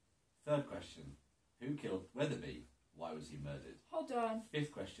 Third question. Who killed Weatherby? Why was he murdered? Hold on.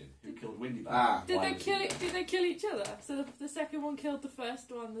 Fifth question. Who killed Windybank? Did Why Did was he murdered? they kill each other? So the second one killed the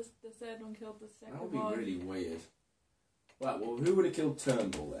first one. The third one killed the second That would be one. really weird. Right, well, who would have killed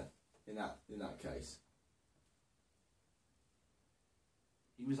Turnbull then? In that case?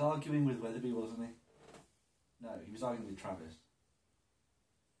 He was arguing with Weatherby, wasn't he? No, he was arguing with Travis.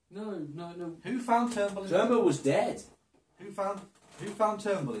 No. Who found Turnbull? Turnbull was dead. Who found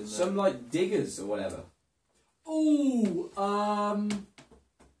Turnbull in the... Some, like, diggers or whatever. Ooh, the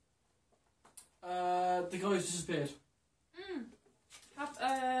guy who's disappeared.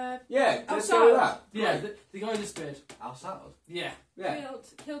 Yeah, let's sorry. go with that. Yeah, the guy disappeared. Al Sadd. Yeah. Yeah.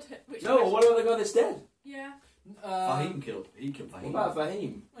 Killed him. Which No, person? what about the guy that's dead? Yeah. Fahim killed. He killed Fahim. What about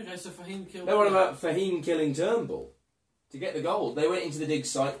Fahim? Okay, so Fahim killed. No, what about Fahim killing Turnbull? To get the gold. They went into the dig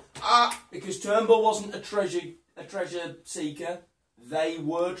site. Because Turnbull wasn't a treasure seeker. They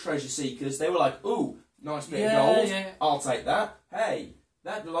were treasure seekers. They were like, ooh, nice bit of gold. Yeah. I'll take that. Hey,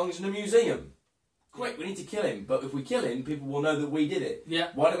 that belongs in a museum. quick, we need to kill him. But if we kill him, people will know that we did it. Yeah.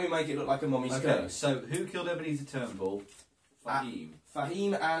 Why don't we make it look like a mummy's Okay, curse? so who killed Ebenezer Turnbull? Fahim.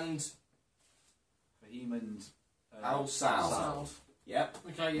 Fahim and Fahim and Al Saud. Yep.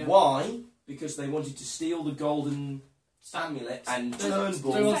 Okay, yeah. Why? Because they wanted to steal the golden amulet and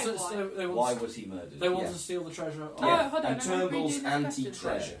Turnbull. Why was he murdered? They wanted Yeah. to steal the treasure. Oh, Yeah. hold on, And I'm redoing Turnbull's this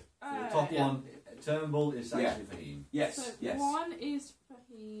anti-treasure. The top Yeah. one, Turnbull, is Yeah. actually Fahim. Yes, So yes. one is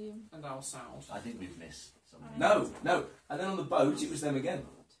Fahim. And Al Saud. I think we've missed something. No. And then on the boat, it was them again.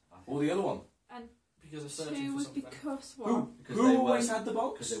 Or the other one. Because they're searching Two for was something. because Who? what? Because Who they always were, had the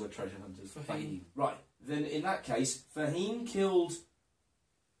box? Because they were treasure hunters. Fahim. Right. Then in that case, Fahim killed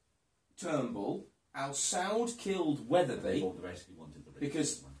Turnbull. Al Saud killed Weatherby. They basically wanted the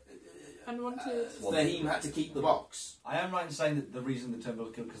Because one. And wanted. Fahim had to keep the box. I am right in saying that the reason the Turnbull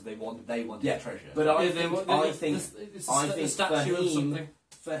was killed because they wanted Yeah, the treasure. But I think it's I a think statue of something.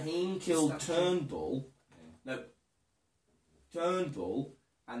 Fahim killed Statue. Turnbull. No. Turnbull,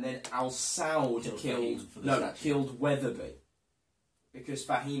 and then Al Saud Killed killed Fahim for the statue. killed Weatherby. Because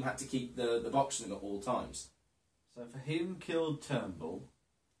Fahim had to keep the box in at all times. So Fahim killed Turnbull.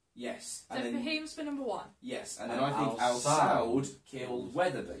 Yes. So And then Fahim's for number one. yes, and then And I think Al Al Saud Saud killed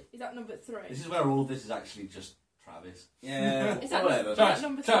Weatherby. Is that number three? This is where all of this is actually just Travis. Yeah, Is that whatever.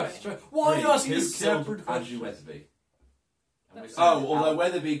 number Travis, three? why are you asking Who this killed separate Andrew question? Weatherby? And we That's- said Although Al-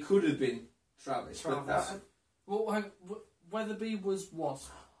 Weatherby could have been Travis. But Travis. that, Well, Weatherby was what?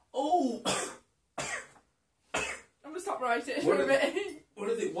 oh, I'm gonna stop writing What for a if- bit. what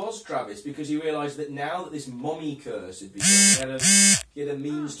if it was Travis? Because he realised that now that this mommy curse had begun, he had a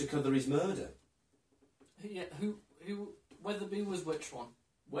means to cover his murder. Yeah, who Weatherby was which one?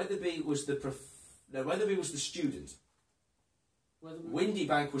 Weatherby was the Weatherby was the student. Weatherby.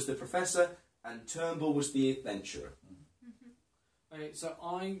 Windybank was the professor, and Turnbull was the adventurer. Okay, so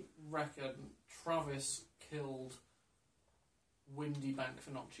I reckon Travis killed Windybank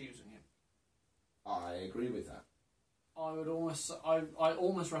for not choosing him. I agree with that. I would almost, I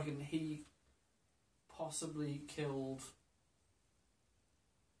almost reckon he possibly killed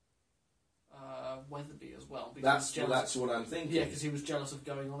Weatherby as well. Because That's what I'm thinking. Yeah, because he was jealous of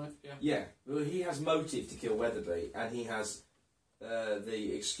going on it. Yeah. Yeah, well, he has motive to kill Weatherby, and he has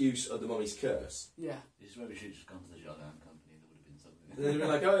the excuse of the mummy's curse. Yeah. This is where we should have just gone to the Jardin Company. There would have been something. They'd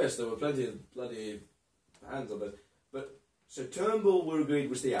be like, oh yes, there were plenty of bloody hands on it. But so Turnbull, we agreed,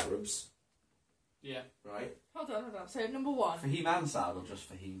 was the Arabs, Yeah. right? Hold on. So number one. Fahim and Saud, or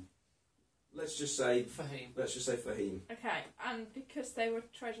just Fahim? Let's just say Fahim. Fahim. Okay, and because they were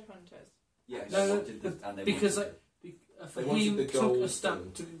treasure hunters. Yes. No, no, Wanted the- and they because wanted They wanted the Fahim took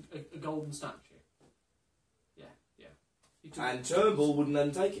gold a golden statue. Yeah, yeah. He took And Turnbull wouldn't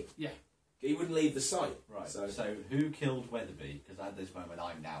undertake it. Yeah. He wouldn't leave the site. Right. So- So who killed Weatherby? Because at this moment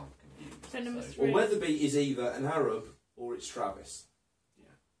I'm now confused. So number three. Well, Weatherby is either an Arab or it's Travis.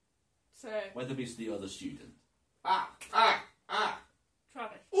 So Weatherby's the other student.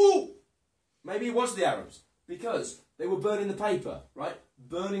 Travis. Ooh! Maybe it was the Arabs. Because they were burning the paper, right?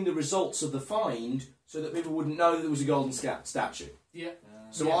 Burning the results of the find so that people wouldn't know that there was a golden statue. Yeah.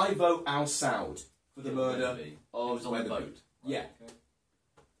 So Yeah. I vote Al Saud for the Killed murder Weatherby. It of was on the Weatherby. boat. Yeah. Okay.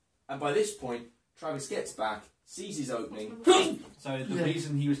 And by this point, Travis gets back, sees his opening. So the Yeah.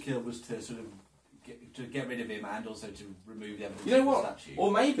 reason he was killed was to sort of get rid of him and also to remove the evidence You know of the what? statue.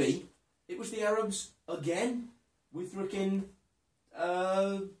 Or maybe it was the Arabs again with frickin'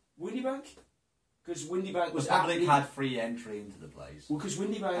 Windybank? Because Windybank was the public had free entry into the place. Well, because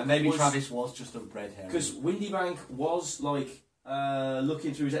Windybank And maybe was, Travis was just a red herring. Because Windybank was like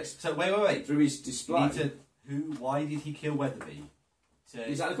looking through his So wait. through his We display. need to, why did he kill Weatherby?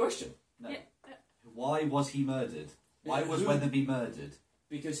 Is that a question? No. Yeah. Why was he murdered? Why was Who- Weatherby murdered?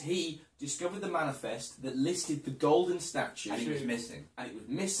 Because he discovered the manifest that listed the golden statue, And he was missing. and it was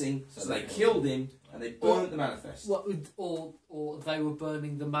missing, So so they they killed him and they burnt the manifest. What? Or they were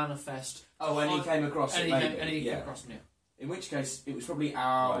burning the manifest. Oh, and he came across And it, he maybe. came, and he yeah. came across him. Yeah. In which case, it was probably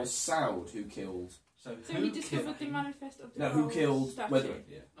Al Right. Saud who killed, So So who he discovered killed the him? manifest of the no, who gold killed statue. Weatherby,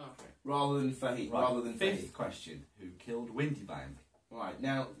 Yeah. Okay. rather than Fahim. Right. Rather than Fifth Fahim. question: who killed Windybank? Right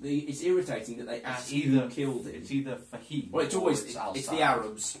now, it's irritating that they ask either who killed him. It's either Fahim. Well, it's or always Al it's Saud. the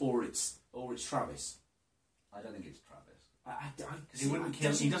Arabs or it's Travis. I don't think it's Travis. Because He wouldn't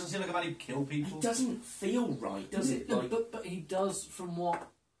kill. He doesn't seem like a man who'd kill people. It doesn't feel right, does it? No, Like, but he does, from what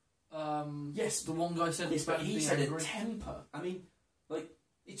yes, the one guy said. yes, but about he being said a angry. temper. I mean, like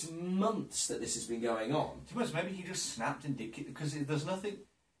it's months that this has been going on. To be honest, maybe he just snapped and did because there's nothing.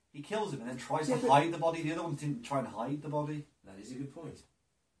 He kills him and then tries Yeah, to but- hide the body. The other one didn't try and hide the body. That is a good point.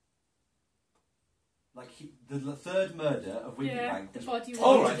 Like the third murder of Windybank the was body was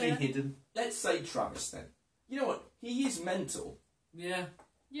already there. hidden. Let's say Travis then. You know what? He is mental. Yeah.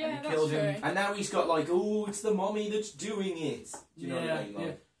 Yeah, And he that's killed true. him. And now he's got like, oh, it's the mommy that's doing it. Do you know what I mean? Like,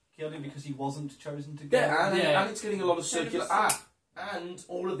 Yeah. Killed him because he wasn't chosen to go. Yeah, Yeah. and it's getting a lot of Instead of circular. And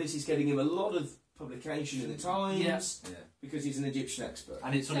all of this is getting him a lot of publication in the Times Yeah. because he's an Egyptian expert.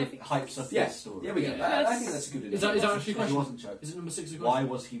 And it sort of hypes up Yeah. his story. Yeah, we get that. I think that's a good Is that enough. actually a He question? wasn't chosen. Is it number 6 a Why question?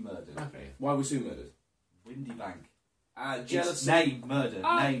 was he murdered? Okay. Why was who murdered? Windybank. Jealousy. Name murder.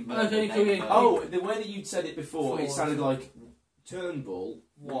 Oh. Name murder. Okay, name cool, yeah. murder. Oh, the way that you'd said it before, it Four, sounded so- like Turnbull,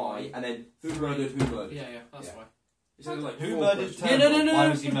 why, and then who murdered, who murdered. Yeah, that's Yeah. why. It sounded like Who four murdered questions. Yeah, Turnbull? no. Why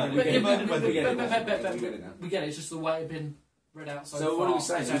was he murdered? We get it, murdered we whether get it. But- We get it now. We get it. It's just the way it's been read out so So far. what are we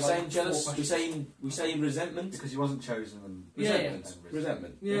saying? It We're sounds saying like jealous. four We're saying resentment. Because he wasn't chosen and Yeah, yeah.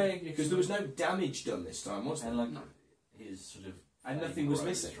 Resentment. Yeah, Because there was no damage done this time, was there? And like No. his sort of And nothing was grows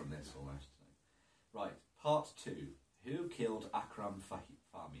missing. from this almost. Right, part 2. Who killed Akram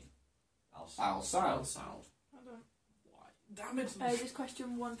Fahmy? Al Saud. Al Saud. I don't- Why? Damn it. Just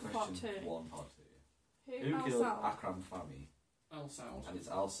question 1 for part 2. Question 1, part 2. Who Who killed Al Akram Fahmy? Al Saud. And it's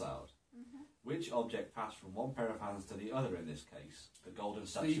Al Saud. Mhm. Which object passed from one pair of hands to the other in this case? The golden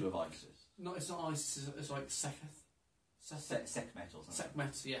statue of Isis. No, it's not ISIS. It's like Seketh. Sekhmet or something.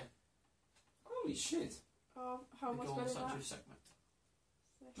 Sekhmet, yeah. Holy shit. Oh, how The much golden better statue that? of Sekhmet.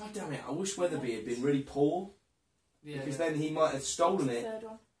 God damn it, I wish Weatherby had been really poor, Yeah. because yeah. then he might have stolen The it third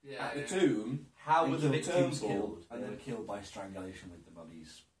one. Yeah, at the yeah. tomb. How And were the killed victims Turnbull, killed? and They were then- killed by strangulation with the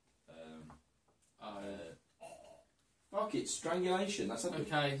mummies. Fuck it, strangulation. That's not good.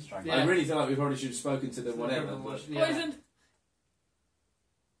 Okay. Strangulation. I really feel like we probably should have spoken to the whatever, but Yeah. Poisoned.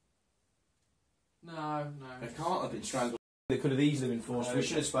 No. they can't have been strangled. They could have easily been forced. We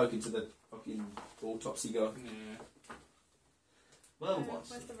should have spoken to the fucking autopsy guy. Yeah. Well, Where's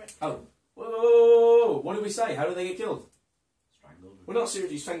what's the rest? Oh. Whoa. What did we say? How did they get killed? strangled? We're not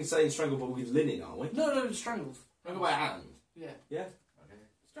seriously saying strangled, but with linen, are we? No, strangled. Strangled by a hand. Okay.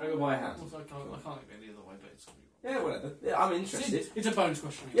 Strangled by a hand. Also, I can't go the other way, but it's gonna be wrong. Yeah, whatever. Yeah, I'm interested. It's a bonus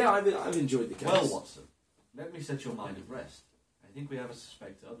question. Yeah, I've enjoyed the case. Well, Watson, let me set your mind at rest. I think we have a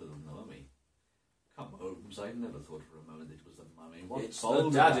suspect other than the mummy. Come, Holmes, I never thought for a moment that it was the mummy. What It's the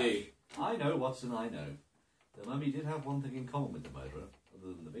bold daddy. I know, Watson, I know. The mummy did have one thing in common with the murderer,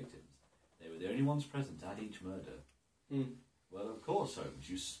 other than the victims. They were the only ones present at each murder. Well, of course, Holmes,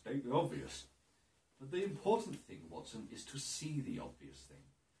 you state the obvious. But the important thing, Watson, is to see the obvious thing.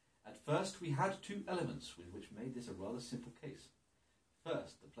 At first, we had two elements which made this a rather simple case.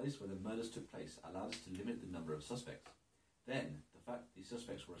 First, the place where the murders took place allowed us to limit the number of suspects. Then, the fact that these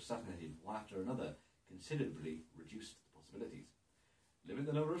suspects were assassinated one after another considerably reduced the possibilities. Limit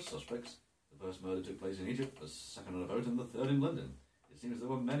the number of suspects. The first murder took place in Egypt, the second on a boat, and the third in London. It seems there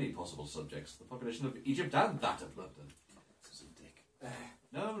were many possible subjects, the population of Egypt and that of London. This is a dick.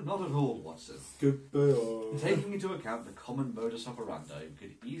 No, not at all, Watson. Goodbye. Taking into account the common modus operandi, we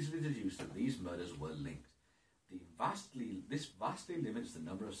could easily deduce that these murders were linked. This vastly limits the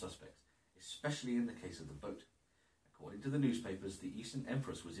number of suspects, especially in the case of the boat. According to the newspapers, the Eastern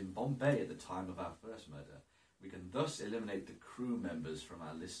Empress was in Bombay at the time of our first murder. We can thus eliminate the crew members from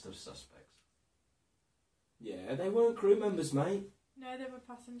our list of suspects. Yeah, they weren't crew members, mate. No, they were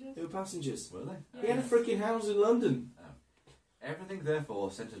passengers. They were passengers. Were they? He had a freaking house in London. Everything,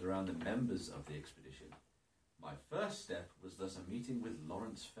 therefore, centred around the members of the expedition. My first step was thus a meeting with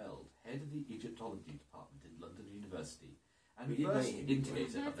Lawrence Feld, head of the Egyptology department in London University, and We did first meet him.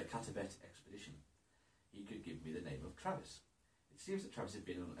 indicator of the Katibet expedition. He could give me the name of Travis. It seems that Travis had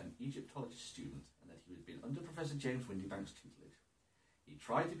been an Egyptology student and that he had been under Professor James Windybank's tutelage. He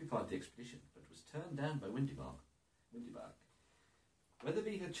tried to be part of the expedition, but was turned down by Windybank.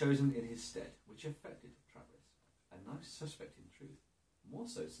 Weatherby had chosen in his stead, which affected Travis. A nice suspect in truth. More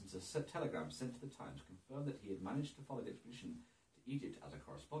so since a telegram sent to the Times confirmed that he had managed to follow the expedition to Egypt as a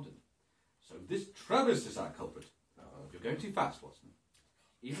correspondent. So this Travis is our culprit. You're going too fast, Watson.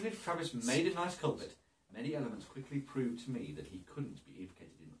 Even if Travis made a nice culprit, many elements quickly proved to me that he couldn't be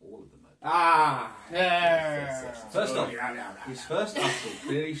implicated in all of the murders. First off, his first article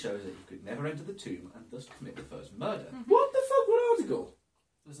clearly shows that he could never enter the tomb and thus commit the first murder. What the fuck? What article?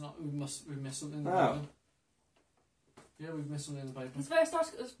 There's not. We've missed something in the Oh. paper. Yeah, we've missed something in the paper. His first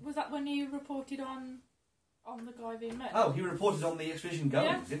article was that when you reported on the guy being murdered. Oh, he reported on the expedition going,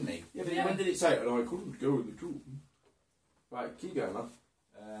 Yeah. didn't he? Yeah, but Yeah. when did it say it? And I couldn't go in the tomb. Right, keep going, man.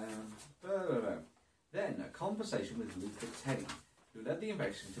 Then, a conversation with Luther Tenney, who led the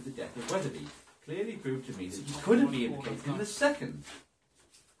investigation to the death of Weatherby, clearly proved to me that he couldn't be implicated in the second.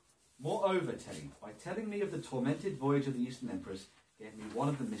 Moreover, Tenney, by telling me of the tormented voyage of the Eastern Empress, gave me one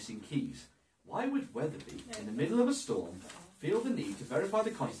of the missing keys. Why would Weatherby, in the middle of a storm, feel the need to verify the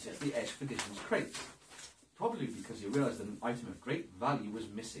contents of the expedition's crates? Probably because he realised that an item of great value was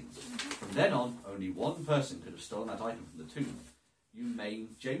missing. From then on, only one person could have stolen that item from the tomb. You mean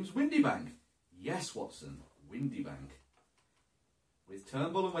James Windybank? Yes, Watson, Windybank. With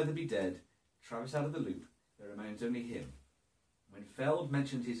Turnbull and Weatherby dead, Travis out of the loop, there remains only him. When Feld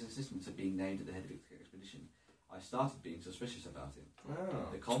mentioned his insistence of being named at the head of the expedition, I started being suspicious about him. Oh.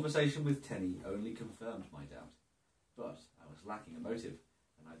 The conversation with Tenney only confirmed my doubt. But I was lacking a motive,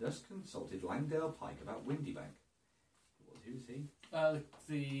 and I thus consulted Langdale Pike about Windybank. Who is he? The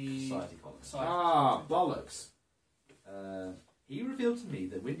Society columnist. Ah, bollocks. He revealed to me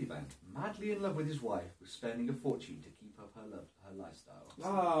that Windybank, madly in love with his wife, was spending a fortune to keep up her lifestyle.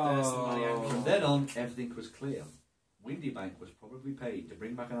 There's the money angle. From then on, everything was clear. Windybank was probably paid to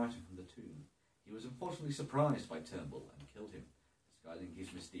bring back an item from the tomb. He was unfortunately surprised by Turnbull and killed him, disguising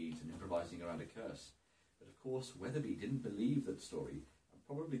his misdeeds and improvising around a curse. But of course, Weatherby didn't believe that story and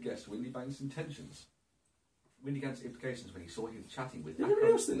probably guessed Windybank's intentions. Windybank's implications when he saw him chatting with Did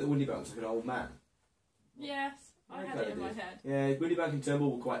anybody else think that Windybank was like an old man? Yes, I had it in my head. Yeah, Windybank and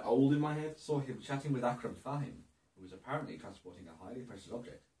Turnbull were quite old in my head. Saw him chatting with Akram Fahim, who was apparently transporting a highly precious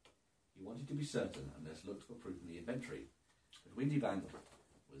object. He wanted to be certain and thus looked for proof in the inventory. But Windybank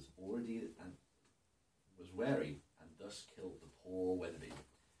was wary and thus killed the poor Weatherby,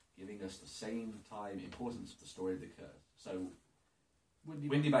 giving us the same time importance of the story of the curse. So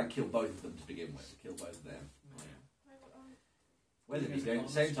Windybank killed both of them to begin with, killed both of them. Weatherby gave at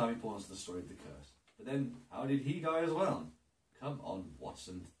the same time importance to the story of the curse. But then, how did he die as well? Come on,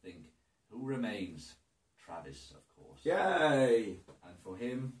 Watson, think. Who remains? Travis, of course. Yay! And for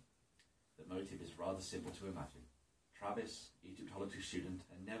him, the motive is rather simple to imagine. Travis, Egyptology student,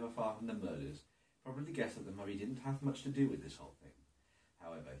 and never far from the murders, probably guessed that the mummy didn't have much to do with this whole thing.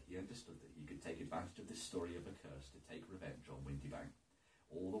 However, he understood that he could take advantage of this story of a curse to take revenge on Windybank,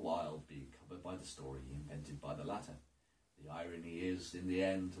 all the while being covered by the story invented by the latter. The irony is, in the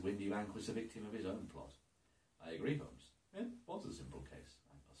end, Windybank was a victim of his own plot. I agree, Holmes. It was a simple case,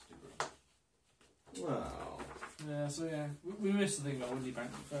 I must agree. Wow. Yeah, so yeah, we missed the thing about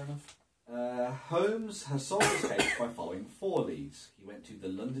Windybank, fair enough. Holmes has solved his case by following 4 leads. He went to the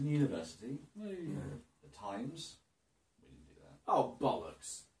London University, the Times. We didn't do that. Oh,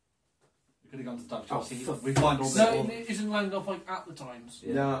 bollocks. We could have gone to the Times. Oh, we find all No, the... it isn't lined up like at the Times.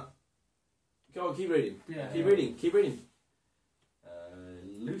 Yeah. Nah. Go on, keep reading. Yeah. Keep reading. Keep reading.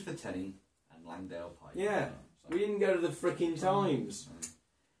 Luther Tenney and Langdale Pike. Yeah. We didn't go to the frickin' Times.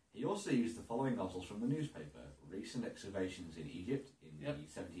 He also used the following articles from the newspaper. Recent excavations in Egypt in the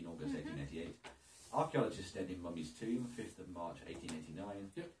 17 August 1888. Archaeologists dead in Mummy's tomb, 5th of March 1889.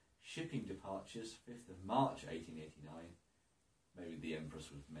 Shipping departures, 5th of March 1889. Maybe the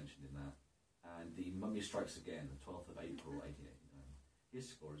Empress was mentioned in that. And the Mummy strikes again, the 12th of April 1889. His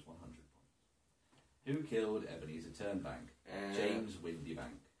score is 100 points. Who killed Ebenezer Turnbank? James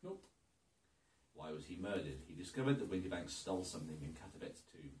Windybank. Nope. Why was he murdered? He discovered that Windybank stole something in Catabet's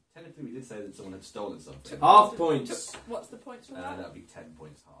tomb. Technically, we did say that someone had stolen something. Half points. What's the points for that? That would be 10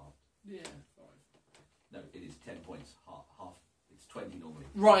 points half. Yeah, 5. No, it is 10 points half. It's 20 normally.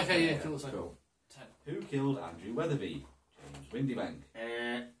 Right, okay, yeah, cool. Cool. 10. Who killed Andrew Weatherby? James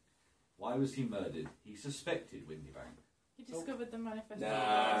Windybank. Why was he murdered? He suspected Windybank. He discovered the manifesto.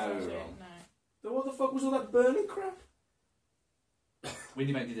 No. No. Then what the fuck was all that burning crap?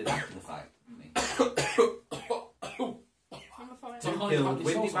 Windybank did it after the fact, didn't he? I'm a fine. Who Behind killed the fact he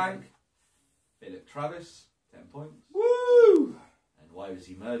stole Windybank? something. Philip Travis, 10 points. Woo! And why was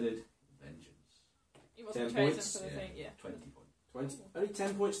he murdered? Vengeance. He wasn't 10 chosen points? for the thing, yeah. 20 points. 20. Only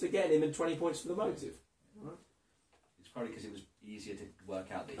 10 points for getting him and 20 points for the motive. Right. It's probably because it was easier to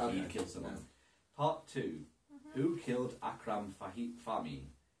work out that Okay. he killed someone. Yeah. Part 2. Who killed Akram Fahmi?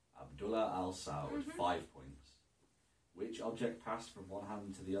 Abdullah al-Saud, 5 points. Which object passed from one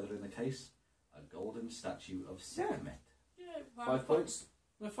hand to the other in the case? A golden statue of Sekhmet. Yeah, 5 points.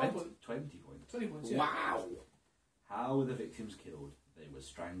 No, 5 points. 20 points. 20 points, yeah. Wow. How were the victims killed? They were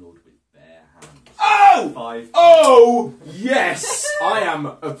strangled with bare hands. Oh! 5. Oh! Yes! I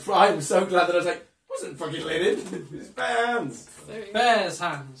am so glad that I was like, wasn't fucking linen. It's bare hands. Bear's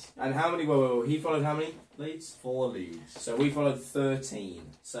hands. And how many? Whoa. He followed how many leads? 4 leads. So we followed 13.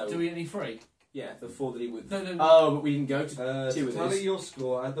 So Do we get any free? yeah, the 4 that he would. No. Oh, but we didn't go to 2 of Tally this. your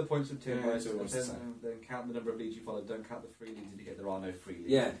score, add the points of 2 Yeah, points, two and points, then count the number of leads you followed. Don't count the free leads indicate there are no free leads.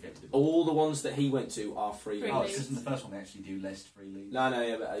 Yeah. Indicate the- All the ones that he went to are free. Free Oh, leads. because in the first one they actually do list free leads. No,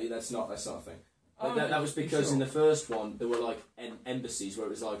 yeah, but that's not a thing. Oh, that was you because sure? in the first one there were like embassies where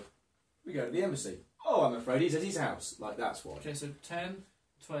it was like, we go to the embassy. Oh, I'm afraid he's at his house. Like that's why. Okay, so 10,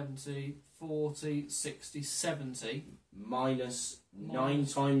 20, 40, 60, 70. Minus 9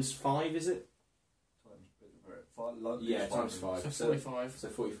 times 5, is it? Yeah, times 5. So 45. So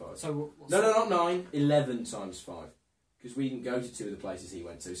 45. So No, not 9. 11 times 5. Because we didn't go to 2 of the places he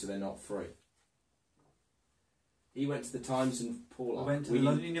went to, so they're not free. He went to the Times and Paula. I went to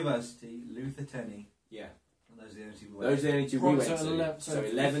London University, Luther Tenney. Yeah. And those are the only two we went Those are the only 2 we went to. So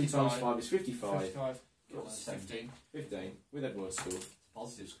 11 times 55. 5 is 55. 55. to. 15. 15. With Edward's school. It's a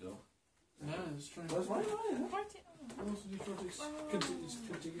positive score. No, it's true. That's right, yeah. Write it on. Continues.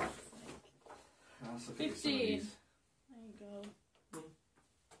 Let's look at some of 15. these. There you go.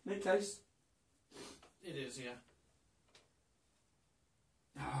 Nick case. It is, yeah.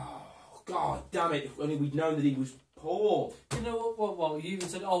 Oh, God damn it. If only we'd known that he was poor. You know what? Well, you even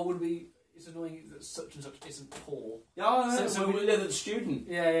said, "Oh, would we?" It's annoying that such and such isn't poor. Yeah, So we did the student.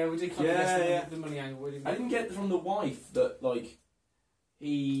 Yeah, we did kind of Yeah, guess the money angle. We didn't I didn't get from the wife that, like,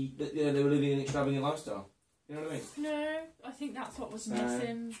 they were living an extravagant lifestyle. You know what I mean? No, I think that's what was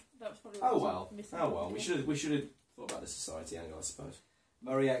missing. That was probably Oh what well. was missing. Oh well. We should have thought about the society angle, I suppose.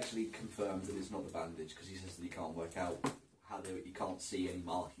 Murray actually confirmed that it's not the bandage because he says that he can't work out how he can't see any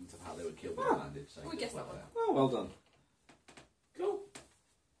markings of how they were killed with the bandage. So We guessed that one. Oh, well done. Cool.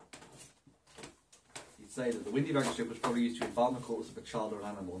 He'd say that the windy bank strip was probably used to embalm the corpse of a child or an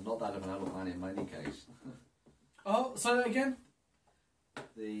animal, not that of an adult man in any case. Oh, say that again.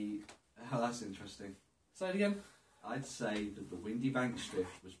 That's interesting. Say it again. I'd say that the windy bank strip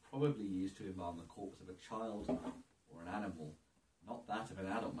was probably used to embalm the corpse of a child or an animal, not that of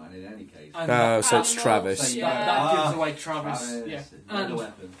an adult man in any case. And so it's Travis. So That gives away Travis. Yeah. Not a And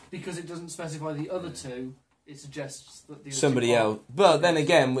weapon. because it doesn't specify the other two, it suggests that the other Somebody two are- else. But then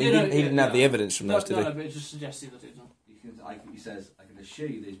again, he didn't have the evidence from No, those, did he? no, but it just suggests the other two. He says, I can assure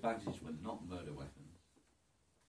you these bandages were not murder weapons.